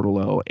Thomas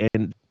Bordeleau,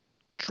 and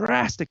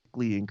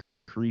drastically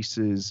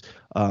increases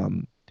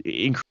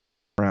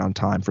around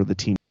time for the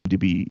team to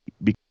be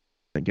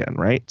again,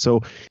 right?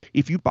 So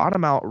if you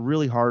bottom out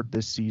really hard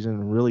this season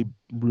and really,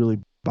 really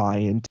buy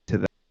into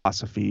the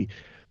philosophy, it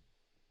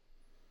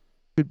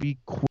could be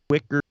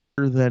quicker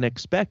than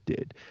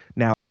expected.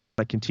 Now,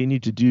 I continue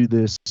to do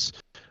this,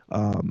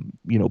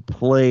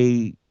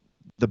 play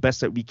the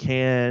best that we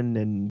can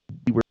and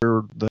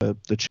where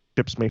the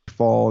chips may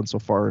fall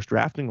insofar as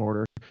drafting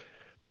order,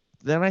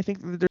 then I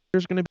think that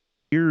there's going to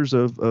be years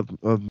of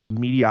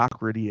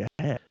mediocrity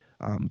ahead,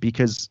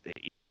 because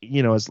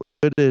as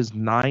good as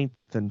 9th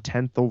and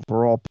 10th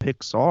overall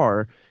picks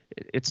are,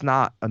 it's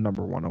not a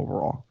number 1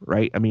 overall,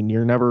 right? I mean,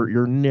 you're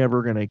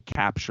never going to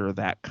capture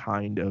that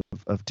kind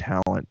of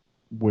talent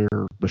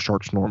where the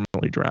Sharks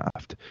normally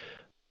draft,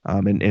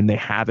 and they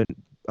haven't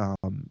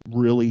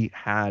really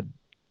had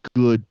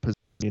good position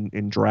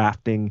in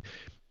drafting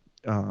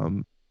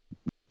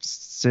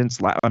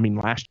since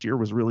last year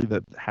was really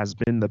has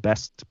been the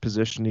best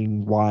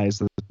positioning wise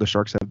that the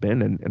Sharks have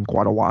been in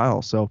quite a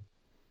while. So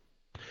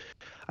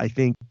I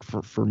think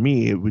for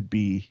me, it would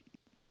be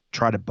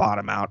try to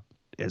bottom out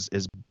as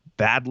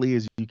badly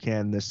as you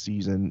can this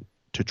season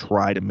to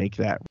try to make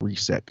that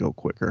reset go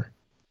quicker.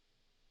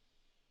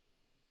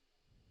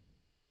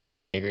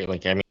 I agree.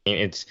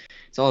 It's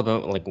all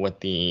about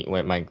what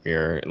Mike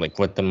Grier,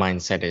 what the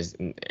mindset is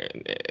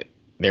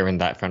there in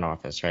that front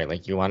office,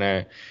 right? You want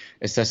to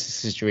assess the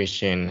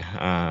situation,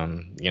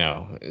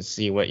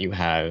 see what you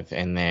have,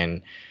 and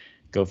then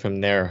go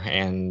from there.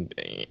 And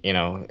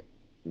in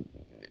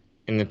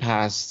the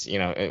past,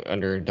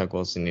 under Doug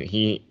Wilson, there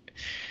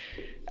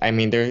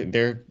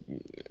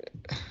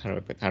how do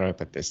I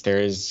put this?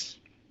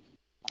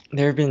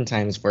 There have been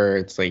times where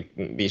it's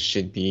they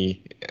should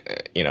be,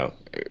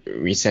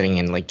 resetting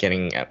and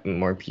getting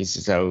more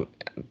pieces out,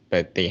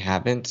 but they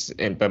haven't.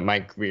 But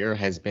Mike Grier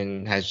has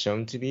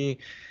shown to be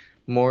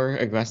more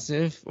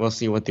aggressive. We'll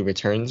see what the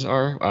returns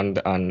are on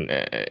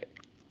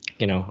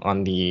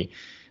the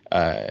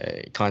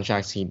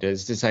contracts he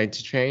does decide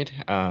to trade.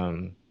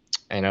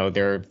 I know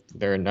there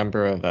are a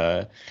number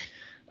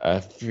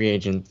of free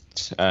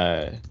agents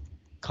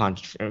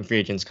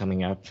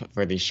coming up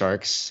for the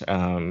Sharks.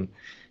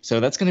 So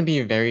that's going to be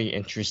a very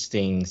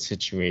interesting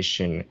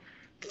situation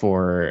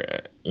for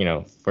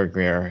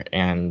Grier.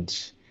 And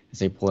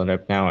as I pull it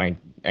up now, I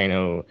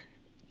know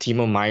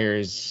Timo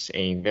Meier's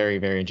a very,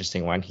 very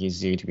interesting one. He's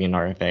due to be an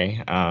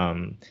RFA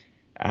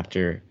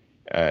after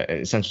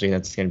essentially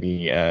that's going to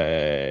be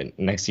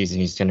next season.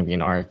 He's going to be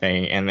an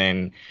RFA, and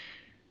then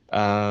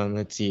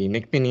let's see,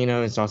 Nick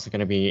Bonino is also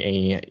going to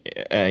be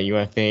a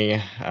UFA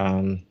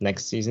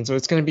next season. So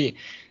it's going to be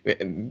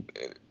the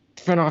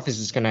front office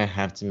is going to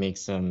have to make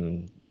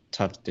some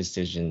tough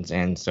decisions,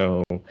 and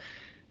so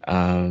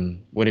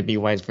would it be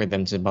wise for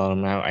them to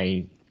bottom out?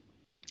 I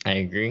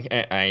agree.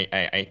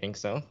 I think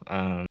so.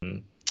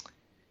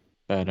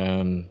 But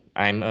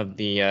I'm of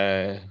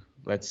the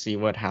let's see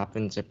what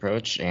happens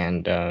approach,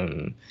 and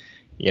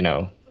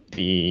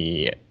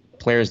the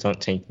players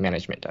don't take,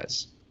 management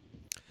does.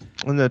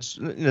 And that's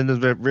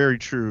very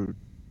true,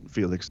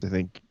 Felix. I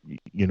think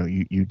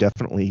you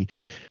definitely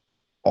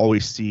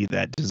always see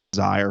that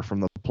desire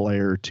from the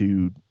player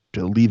to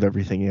leave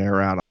everything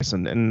around us,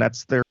 and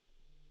that's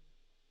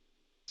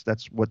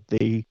what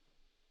they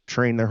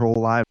train their whole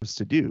lives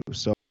to do.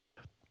 So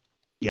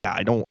yeah,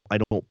 I don't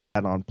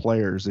bet on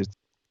players. It's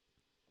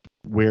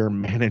where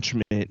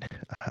management,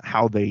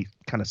 how they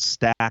kind of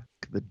stack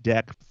the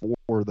deck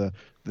for the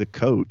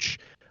coach,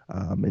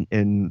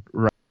 and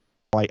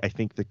right, I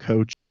think the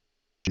coach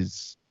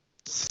is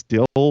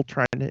still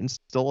trying to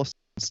instill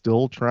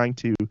still trying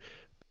to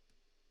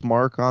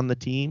mark on the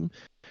team.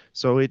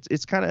 So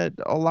it's kind of,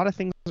 a lot of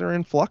things are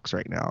in flux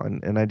right now,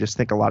 and I just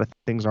think a lot of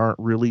things aren't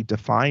really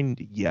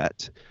defined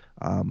yet.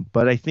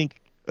 But I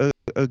think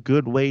a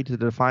good way to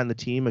define the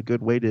team, a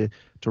good way to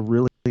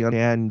really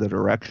understand the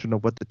direction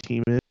of what the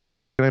team is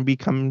going to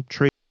become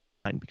trade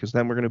line, because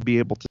then we're going to be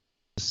able to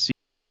see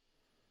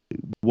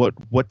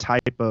what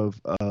type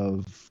of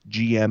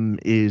GM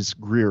is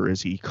Greer.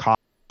 Is he cautious,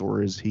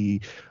 or is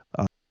he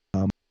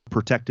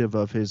protective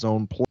of his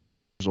own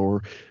players,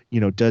 or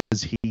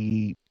does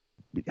he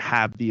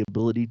have the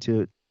ability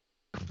to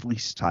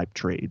fleece type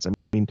trades? I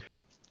mean,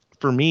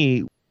 for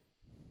me,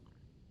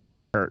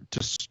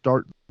 to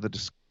start the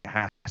discussion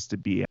has to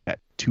be at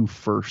 2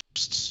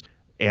 firsts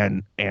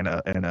and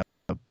a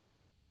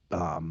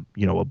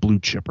a blue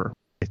chipper.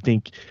 I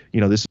think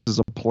this is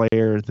a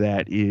player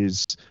that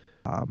is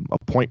a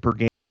point per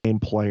game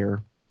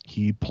player.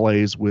 He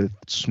plays with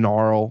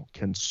snarl,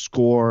 can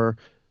score,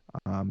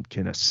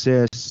 can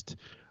assist,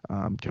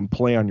 can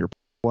play on your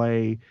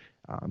play,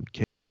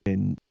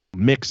 can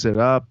mix it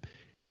up.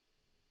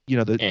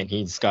 And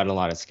he's got a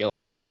lot of skill.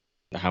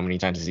 How many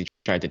times has he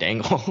tried to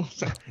dangle?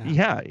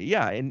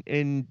 Yeah,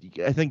 and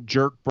I think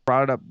Jerk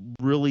brought it up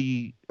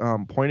really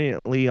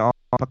poignantly on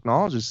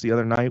Technologists the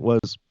other night.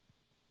 Was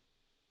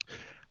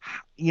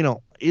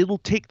it'll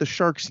take the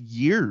Sharks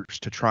years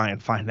to try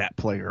and find that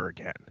player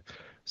again.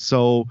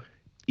 So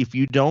if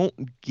you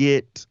don't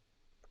get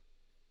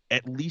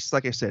at least,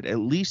 like I said, at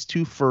least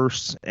 2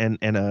 firsts and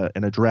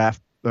a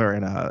draft, or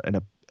in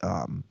a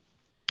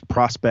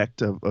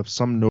prospect of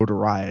some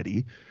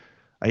notoriety,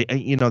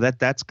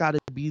 that's got to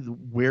be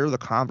where the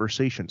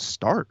conversation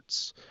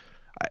starts.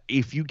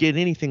 If you get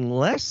anything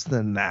less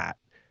than that,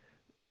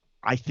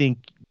 I think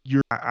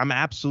I'm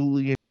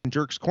absolutely in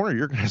Jerk's corner.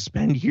 You're going to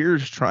spend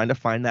years trying to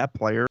find that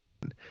player.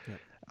 Yep.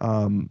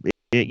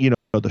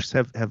 Others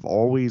have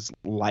always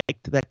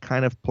liked that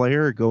kind of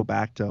player. Go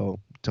back to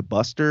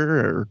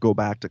Buster, or go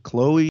back to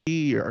Chloe,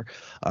 or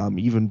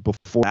even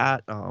before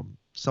that,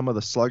 some of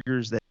the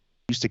sluggers that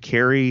used to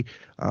carry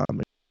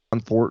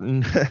John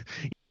Thornton.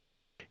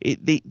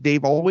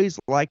 They've always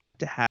liked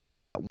to have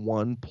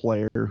one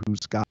player who's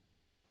got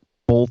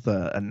both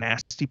a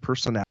nasty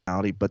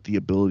personality but the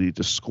ability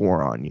to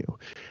score on you,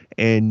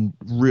 and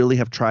really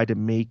have tried to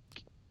make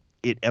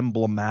it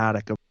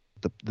emblematic of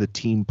the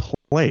team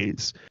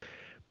plays.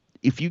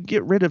 If you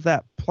get rid of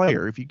that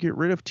player, if you get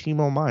rid of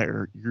Timo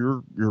Meier,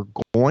 you're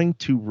going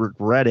to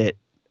regret it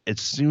as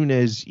soon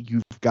as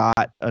you've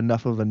got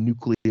enough of a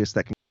nucleus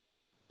that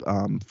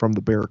can from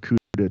the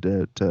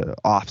Barracuda to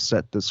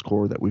offset the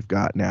score that we've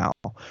got now.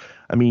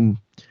 I mean,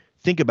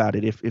 think about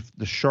it. If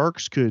the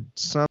Sharks could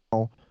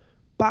somehow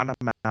bottom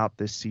out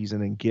this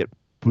season and get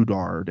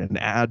Boudard and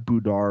add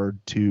Boudard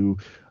to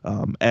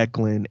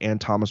Eklund and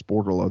Thomas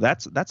Bordelot,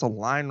 that's a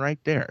line right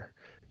there,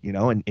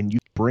 and you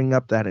bring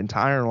up that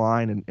entire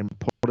line and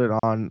put it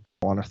on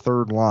a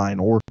third line,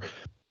 or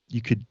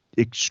you could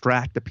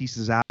extract the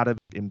pieces out of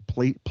it and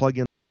plug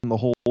in the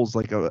holes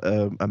like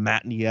a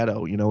Matt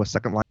Nieto, a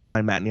second line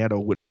Matt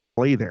Nieto wouldn't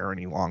play there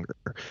any longer.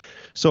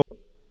 So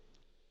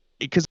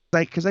because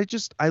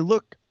I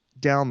look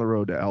down the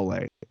road to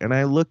LA and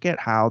I look at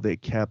how they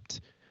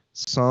kept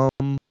some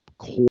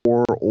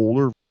core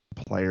older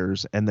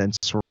players and then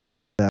surround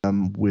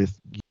them with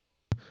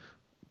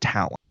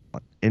talent,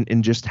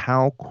 and just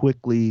how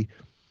quickly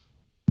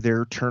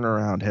their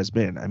turnaround has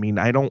been. I mean,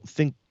 I don't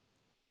think,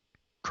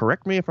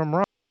 correct me if I'm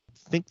wrong,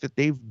 I think that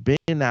they've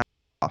been out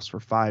for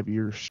 5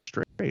 years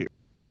straight.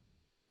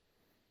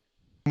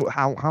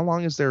 How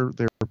long is their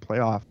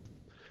playoff?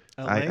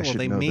 LA, well,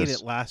 they made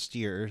it last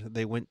year.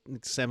 They went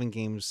 7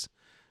 games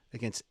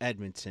against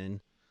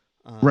Edmonton.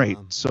 Right.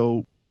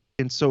 So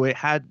it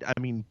had, I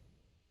mean,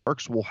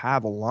 Sharks will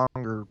have a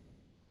longer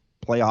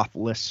playoff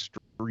list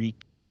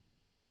streak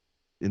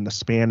in the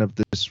span of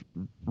this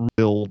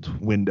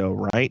build window,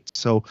 right?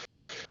 So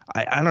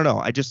I don't know.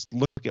 I just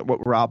look at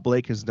what Rob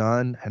Blake has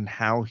done and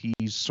how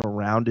he's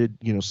surrounded,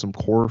 some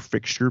core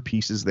fixture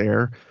pieces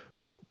there,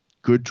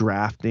 good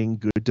drafting,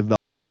 good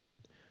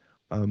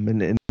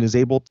development, and is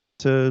able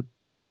to,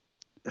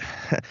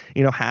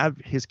 have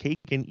his cake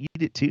and eat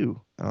it too.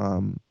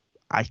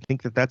 I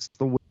think that's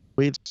the way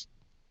it's,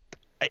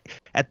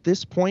 at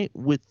this point,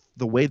 with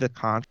the way the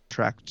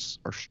contracts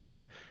are,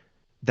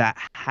 that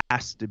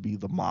has to be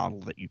the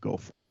model that you go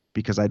for,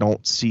 because I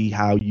don't see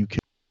how you can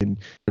get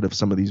rid of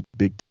some of these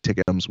big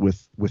ticket items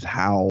with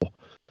how,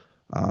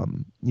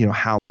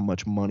 how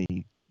much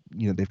money,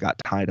 they've got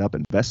tied up,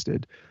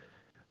 invested.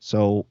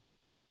 So,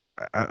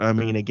 I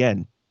mean,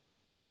 again,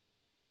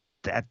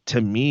 that to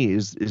me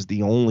is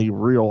the only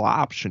real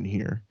option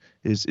here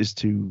is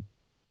to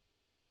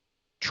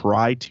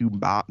try to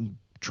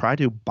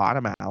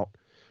bottom out,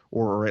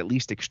 or at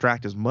least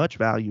extract as much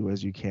value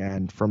as you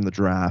can from the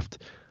draft,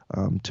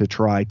 to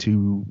try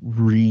to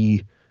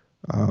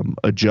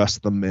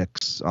adjust the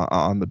mix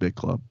on the big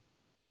club.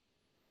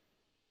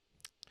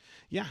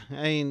 Yeah,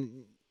 I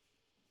mean,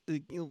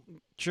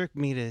 Jerk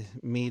made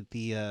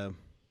the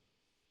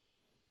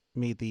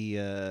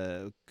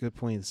good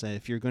point that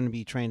if you're going to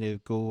be trying to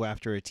go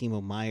after a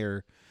Timo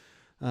Meier,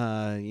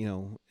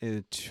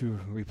 to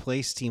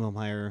replace Timo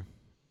Meier,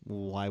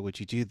 why would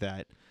you do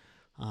that?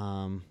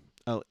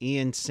 Oh,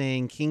 Ian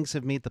saying Kings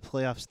have made the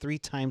playoffs 3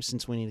 times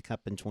since winning the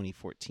cup in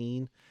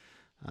 2014.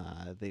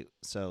 They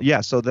so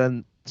Yeah, so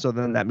then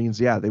that means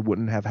they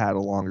wouldn't have had a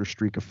longer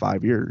streak of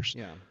 5 years,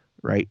 yeah.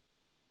 right?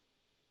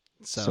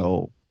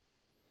 So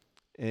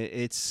So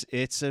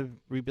it's a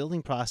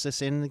rebuilding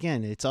process, and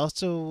again, it's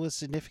also a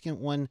significant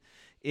one.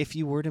 If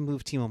you were to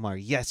move Timo Meyer,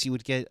 yes, you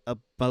would get a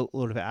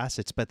boatload of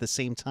assets, but at the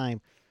same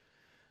time,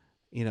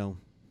 you know,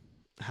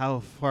 how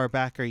far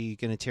back are you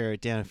going to tear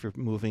it down if you're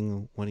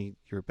moving one of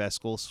your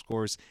best goal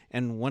scorers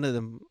and one of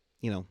them,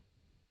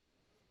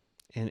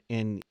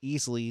 and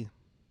easily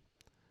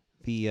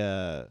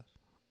the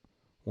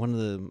one of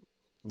the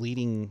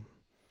leading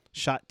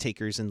shot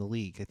takers in the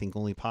league. I think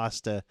only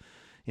Pasta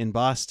in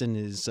Boston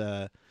is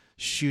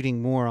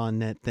shooting more on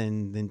net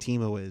than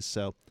Timo is.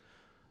 So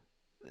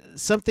and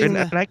something.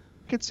 and I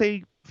could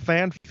say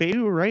fan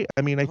favorite, right?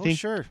 I mean, I Oh, think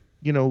sure.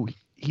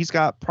 he's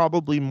got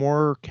probably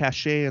more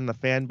cachet in the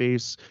fan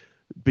base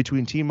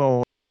between Timo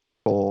and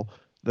Cole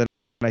than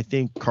I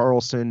think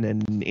Carlson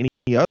and any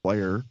other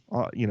player.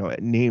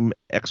 Name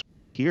X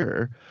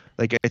here.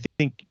 Like I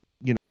think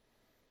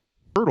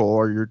Turtle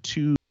are your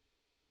two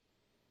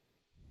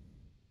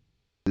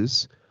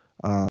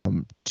of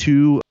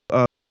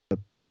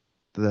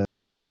the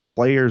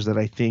players that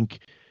I think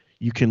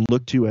you can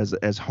look to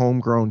as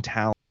homegrown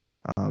talent,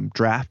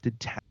 drafted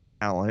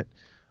talent.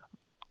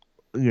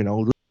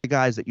 The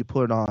guys that you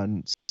put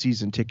on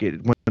season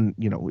ticket when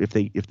if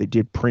they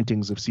did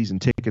printings of season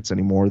tickets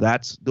anymore,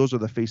 those are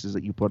the faces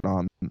that you put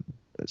on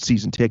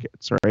season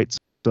tickets, right?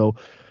 So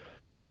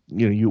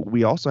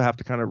we also have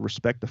to kind of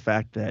respect the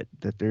fact that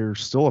they're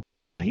still a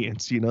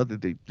audience,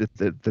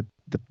 that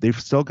they've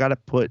still got to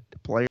put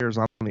players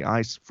on the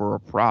ice for a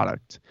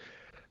product.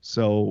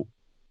 So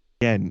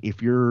again,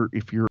 if you're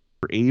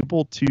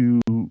able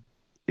to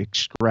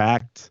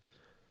extract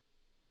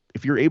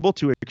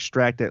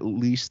at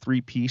least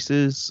three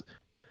pieces,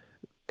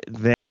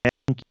 then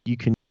you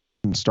can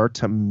start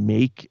to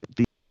make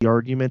the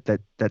argument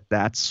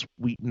that's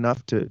sweet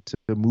enough to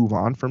move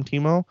on from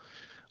Timo.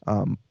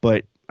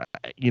 But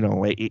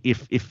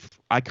if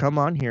I come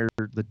on here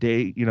the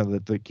day,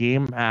 the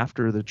game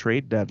after the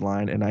trade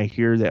deadline, and I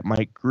hear that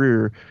Mike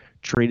Grier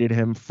traded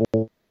him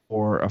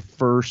for a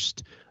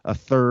first, a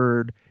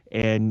third,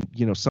 and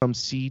some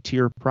C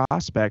tier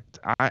prospect,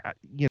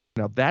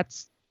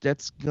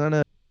 that's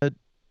gonna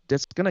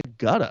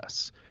gut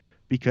us,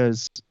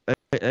 because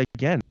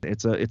again,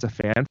 it's a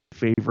fan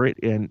favorite,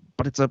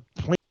 but it's a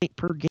point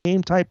per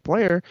game type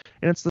player,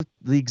 and it's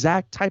the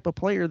exact type of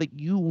player that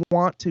you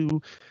want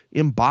to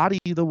embody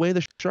the way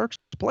the Sharks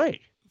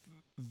play.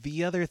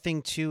 The other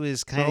thing too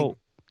is kind of. So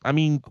I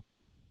mean,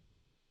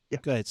 yeah.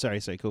 Go ahead. Sorry.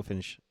 Go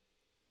finish.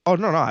 Oh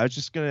no, I was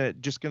just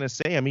gonna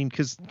say, I mean,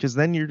 because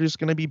then you're just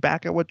gonna be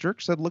back at what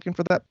Jerk said, looking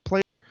for that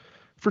player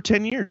for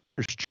 10 years,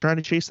 trying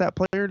to chase that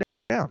player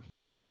down.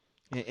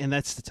 And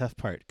that's the tough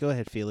part. Go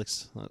ahead,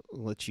 Felix. I'll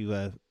let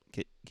you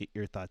get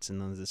your thoughts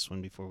in on this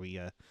one before we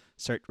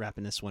start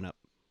wrapping this one up.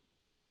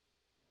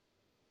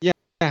 Yeah,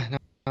 no,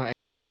 I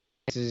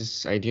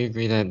do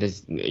agree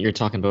that you're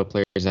talking about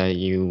players that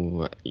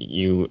you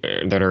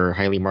that are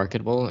highly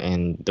marketable,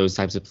 and those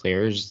types of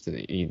players,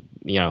 you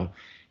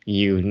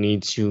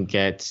need to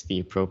get the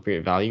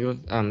appropriate value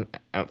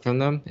out from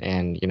them,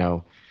 and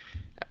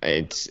but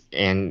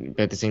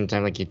at the same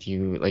time, like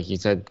you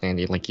said,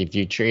 Andy, like if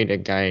you trade a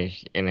guy,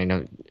 and I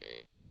know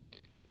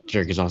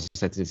Jerk has also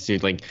said this too,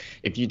 like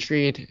if you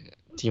trade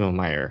Timo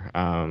Meyer,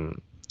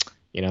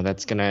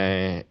 that's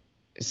gonna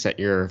set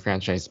your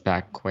franchise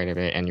back quite a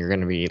bit, and you're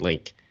gonna be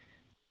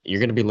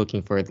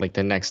looking for like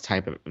the next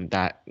type of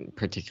that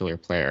particular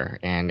player,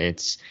 and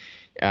it's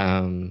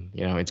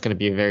gonna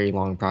be a very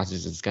long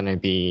process. It's gonna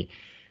be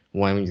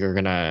when you're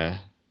gonna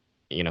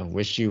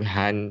wish you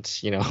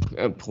hadn't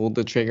pulled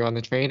the trigger on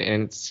the trade,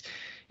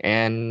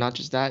 and not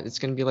just that, it's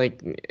gonna be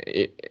like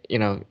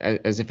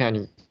as a fan,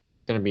 you're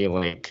gonna be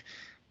like,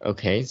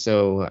 okay,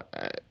 so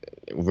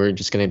we're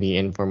just gonna be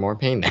in for more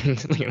pain then.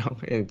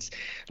 It's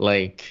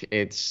like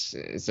it's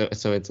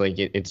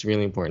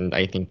really important,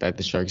 I think, that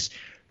the Sharks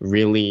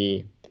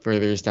really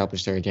further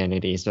establish their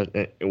identity, so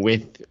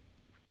with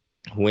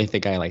a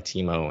guy like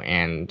Timo,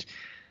 and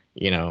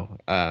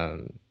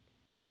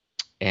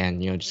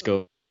just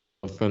go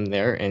from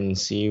there and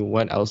see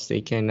what else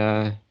they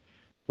can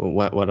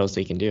what else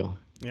they can do.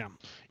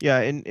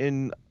 Yeah,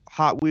 in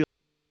Hot Wheels,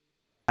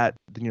 at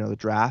the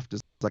draft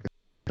is like a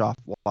off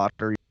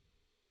lottery,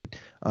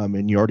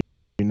 and you already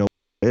know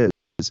what it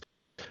is.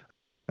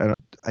 And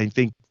I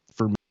think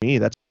for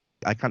me,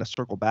 I kind of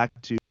circle back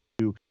to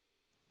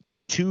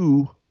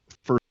two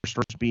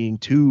first being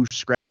two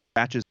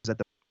scratches at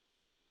the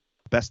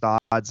best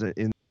odds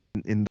in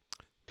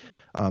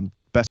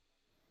best,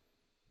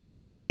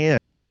 and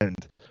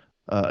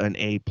an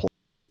A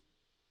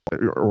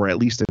player, or at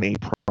least an A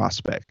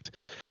prospect,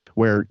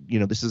 where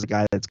this is a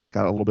guy that's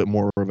got a little bit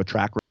more of a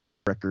track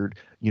record,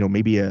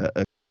 maybe a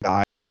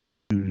guy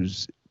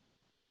who's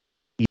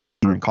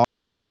either in college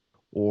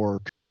or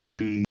could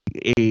be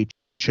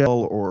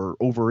AHL or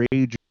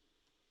overage,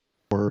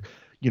 or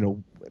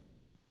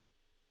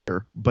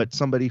but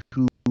somebody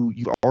who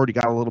you've already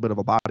got a little bit of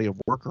a body of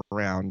work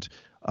around,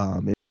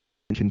 and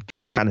can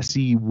kind of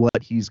see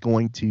what he's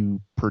going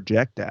to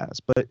project as.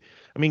 But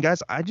I mean,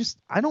 guys, I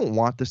don't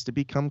want this to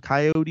become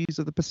Coyotes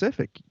of the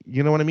Pacific.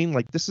 You know what I mean?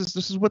 Like this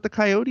is what the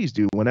Coyotes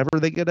do whenever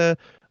they get a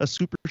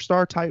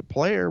superstar type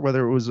player,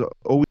 whether it was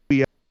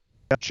OEF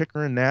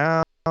Chikrin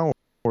now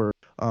or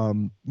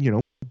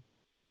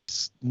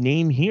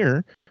name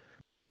here,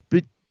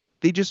 but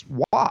they just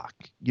walk,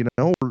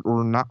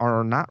 or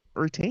are not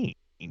retained,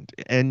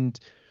 and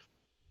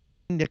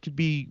that could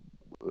be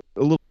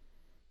a little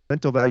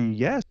mental value,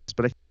 yes,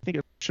 but I think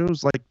it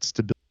shows like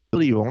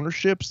stability of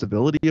ownership,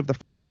 stability of the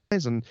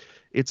franchise, and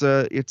it's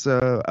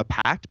a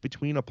pact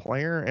between a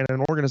player and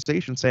an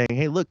organization saying,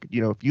 hey, look,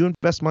 if you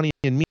invest money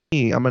in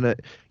me, I'm gonna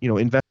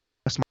invest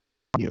money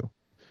in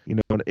you,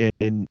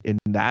 and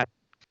that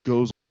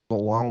goes a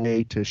long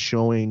way to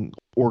showing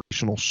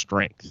organizational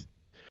strength.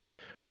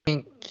 I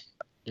think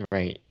you're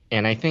right.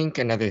 And I think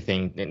another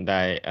thing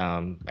that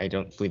I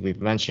don't believe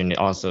we've mentioned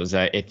also is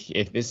that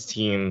if this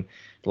team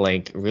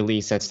like really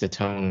sets the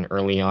tone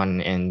early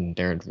on in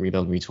their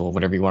rebuild, retool,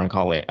 whatever you want to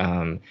call it,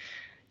 and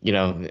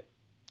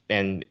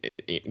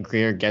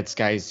Greer gets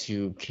guys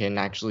who can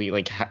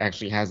actually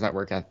actually has that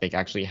work ethic,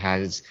 actually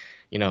has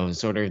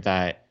sort of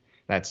that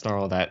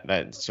snarl,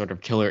 that sort of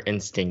killer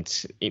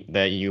instinct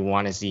that you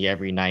want to see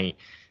every night.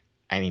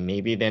 I mean,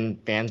 maybe then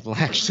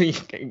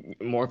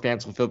more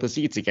fans will fill the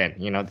seats again.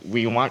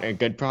 We want a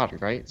good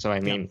product, right? So,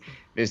 I mean,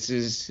 This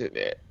is,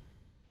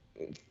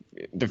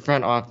 the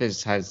front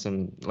office has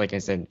some, like I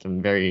said,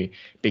 some very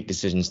big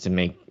decisions to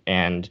make.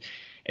 And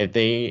if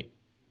they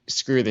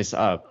screw this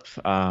up,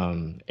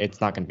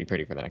 it's not going to be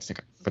pretty for the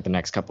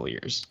next couple of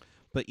years.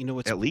 But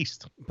at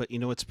least. But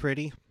what's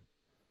pretty?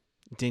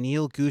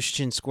 Daniil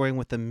Gushchin scoring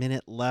with a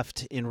minute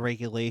left in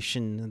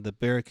regulation. The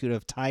Barracuda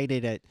have tied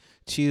it at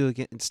 2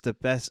 against the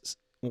best,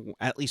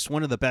 at least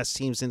one of the best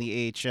teams in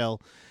the AHL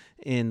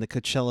in the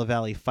Coachella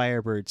Valley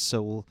Firebirds.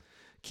 So we'll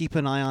keep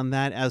an eye on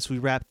that as we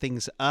wrap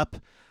things up.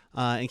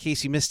 In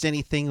case you missed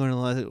anything or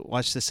want to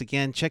watch this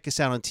again, check us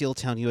out on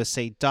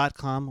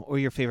tealtownusa.com or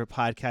your favorite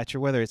podcatcher,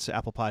 whether it's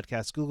Apple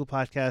Podcasts, Google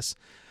Podcasts,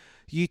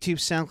 YouTube,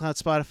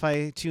 SoundCloud,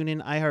 Spotify,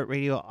 TuneIn,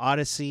 iHeartRadio,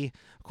 Odyssey.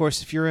 Of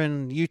course, if you're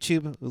on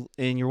YouTube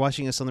and you're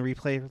watching us on the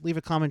replay, leave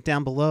a comment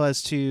down below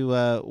as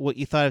to what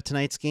you thought of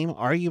tonight's game.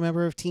 Are you a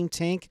member of Team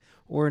Tank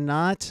or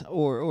not?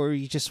 Or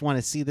you just want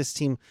to see this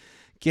team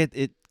get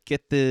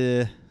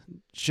the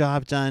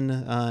job done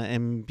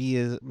and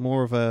be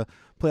more of a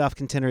playoff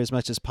contender as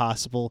much as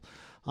possible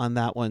on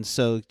that one.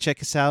 So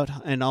check us out,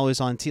 and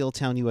always on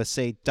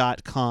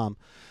tealtownusa.com.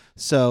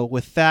 So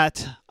with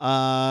that,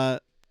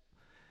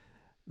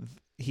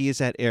 he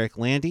is at Eric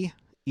Landy,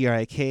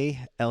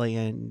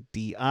 ErikLandi.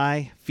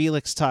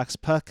 Felix Talks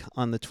Puck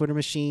on the Twitter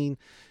machine.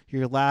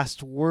 Your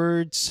last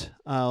words.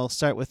 I'll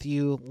start with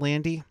you,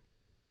 Landy.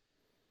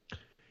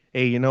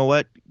 Hey, you know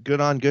what? Good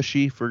on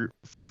Gushy for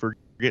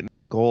getting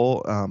a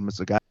goal.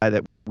 It's a guy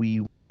that we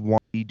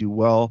want to do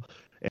well.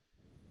 And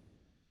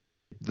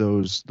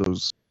those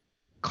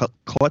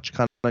clutch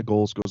kind of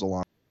goals goes a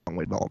long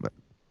way development.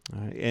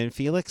 All right. And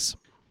Felix?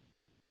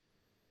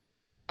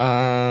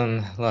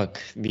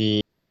 Look,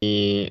 the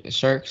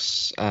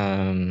Sharks,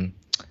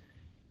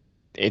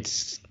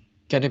 it's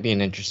going to be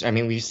an interesting... I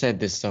mean, we've said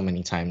this so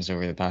many times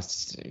over the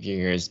past few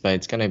years, but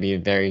it's going to be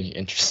very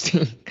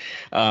interesting.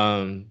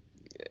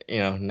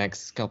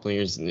 Next couple of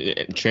years,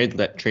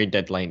 trade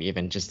deadline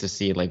even, just to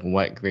see like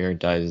what Greer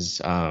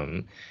does,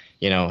 how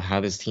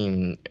this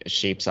team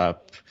shapes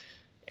up.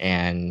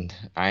 And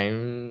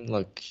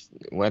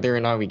whether or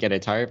not we get a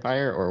tire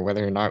fire or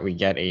whether or not we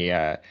get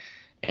a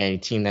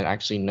team that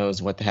actually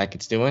knows what the heck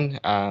it's doing,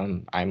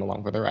 I'm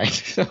along for the ride.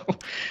 So,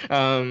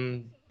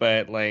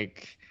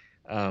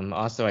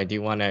 also I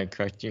do want to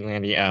correct you,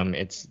 Landy.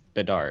 It's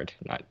Bedard,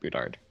 not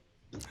Boudard.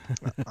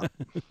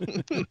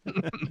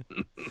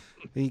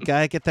 You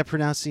gotta get that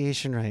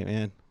pronunciation right,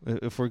 man.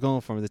 If we're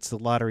going for it, it's the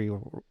lottery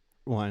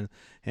one,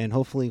 and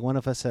hopefully one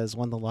of us has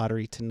won the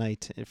lottery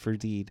tonight for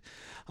deed.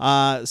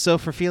 So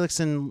for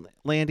Felix and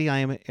Landy, I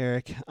am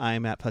Eric.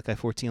 I'm at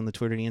Puckeye14 on the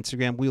Twitter and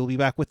Instagram. We will be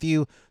back with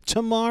you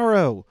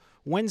tomorrow,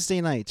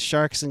 Wednesday night,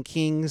 Sharks and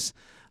Kings.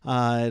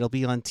 It'll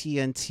be on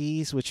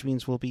TNT, which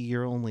means we'll be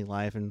your only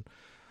live and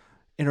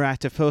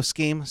interactive post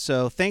game.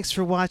 So thanks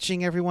for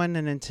watching, everyone,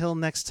 and until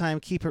next time,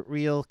 keep it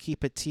real,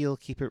 keep it teal,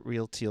 keep it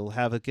real teal.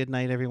 Have a good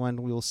night,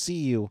 everyone. We will see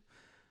you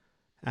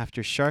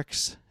after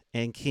Sharks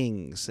and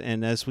Kings.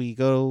 And as we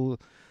go,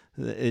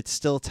 it's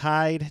still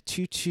tied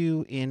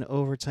 2-2 in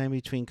overtime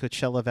between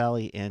Coachella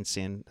Valley and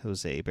San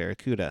Jose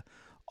Barracuda.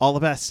 All the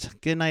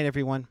best. Good night,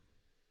 everyone.